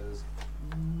does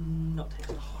not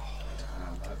hit.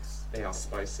 They are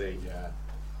spicy. Yeah.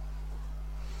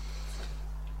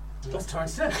 What's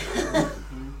Torrin's turn?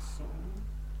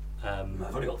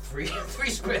 I've only got three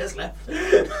squares left.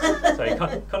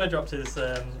 So Connor dropped his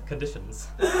conditions.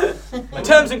 My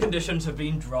terms and conditions have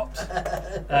been dropped.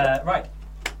 Right.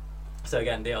 So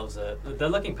again, the elves they're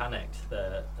looking panicked.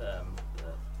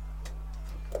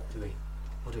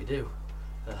 What do we do?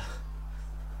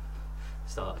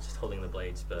 Start just holding the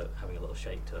blades, but having a little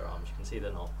shake to their arms. You can see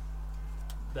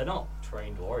they're not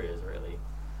trained warriors really.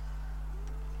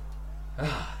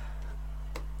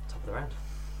 Top of the round.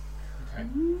 Okay.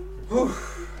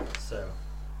 So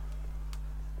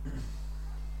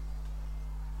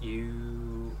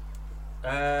you,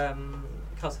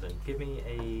 Custodon, give me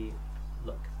a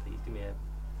look, please. Give me a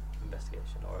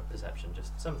investigation or a perception,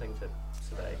 just something to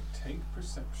survey. Take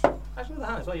perception. Actually, the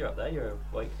hand as well. You're up there. You're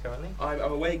awake currently. I'm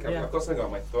awake. Yeah. I've got something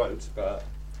on my throat, but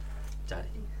Daddy.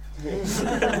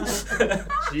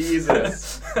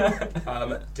 Jesus.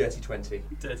 Dirty 20.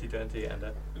 Dirty 20 and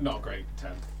a Not great.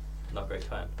 10. not great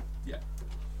fan. Yeah.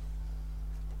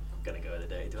 I'm gonna go with a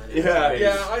dirty 20. Yeah,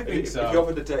 Yeah, I think if so. you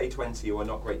offered a dirty 20 or a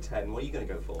not great 10, what are you going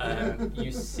to go for?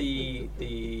 You see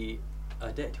the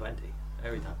I did 20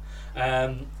 every time.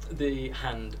 The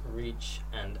hand reach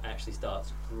and actually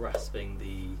starts grasping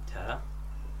the tear.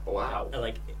 Wow.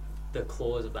 Like the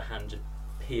claws of the hand just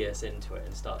pierce into it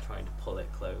and start trying to pull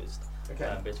it closed.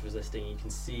 Okay. But it's resisting. You can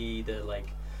see the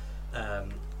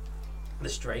the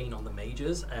strain on the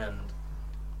mages, and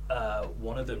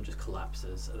one of them just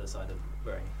collapses at the side of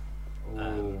the ring.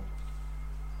 Ooh.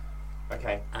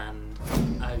 Okay. And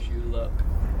as you look,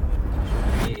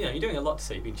 you're doing a lot to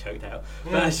say you've been choked out.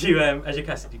 But as you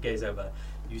cast your gaze over,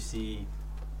 you see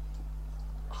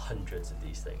hundreds of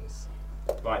these things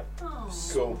Right. Oh.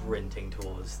 Cool. sprinting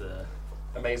towards the.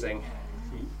 Amazing.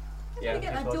 Yeah.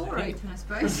 Get that door open, I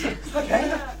suppose.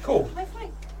 Okay. Cool. I've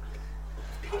like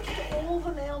picked all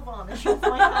the nail varnish off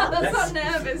my hands. That's how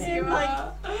nervous you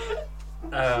are.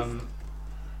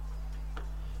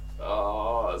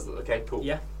 Oh. Okay. Cool.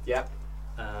 Yeah. Yeah.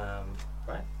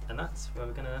 Right, and that's where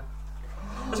we're gonna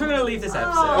leave this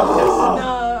episode.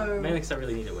 Oh, no. Mainly because I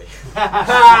really need a wee.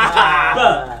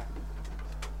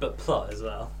 but plot as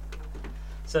well.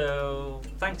 So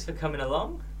thanks for coming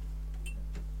along.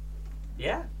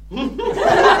 Yeah. Hope you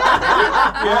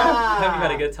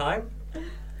had a good time.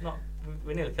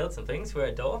 We nearly killed some things. We're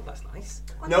at a door. That's nice.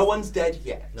 No one's dead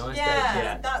yet. No one's Yeah, dead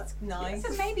yet. that's nice.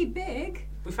 So maybe big.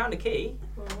 We found a key.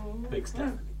 Big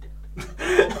stuff.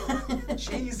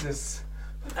 Jesus.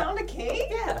 Found a key?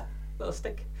 Yeah, little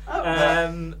stick. Oh.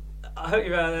 I hope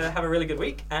you have a really good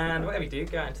week, and whatever you do,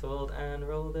 go out into the world and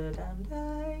roll the damn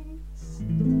dice.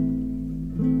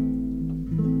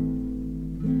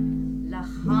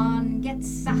 Lahan gets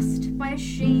sassed by a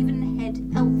shaven head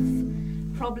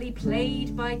elf, probably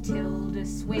played by Tilda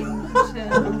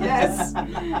Swinton. Yes.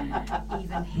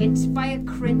 Even hit by a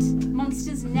crit,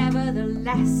 monsters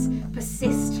nevertheless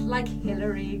persist like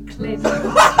Hillary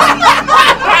Clinton.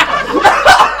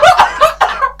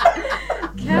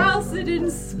 Chalcedon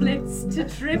splits to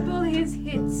triple his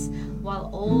hits, while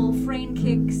all Frayne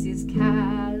kicks is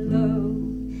callow.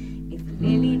 If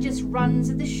Lily just runs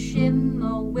at the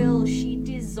shimmer, will she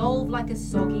dissolve like a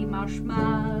soggy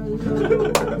marshmallow?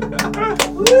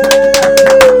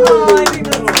 Oh, I think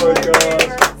that's Oh my my God.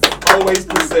 favourite. Always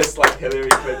persist like Hillary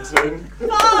Clinton. Bye.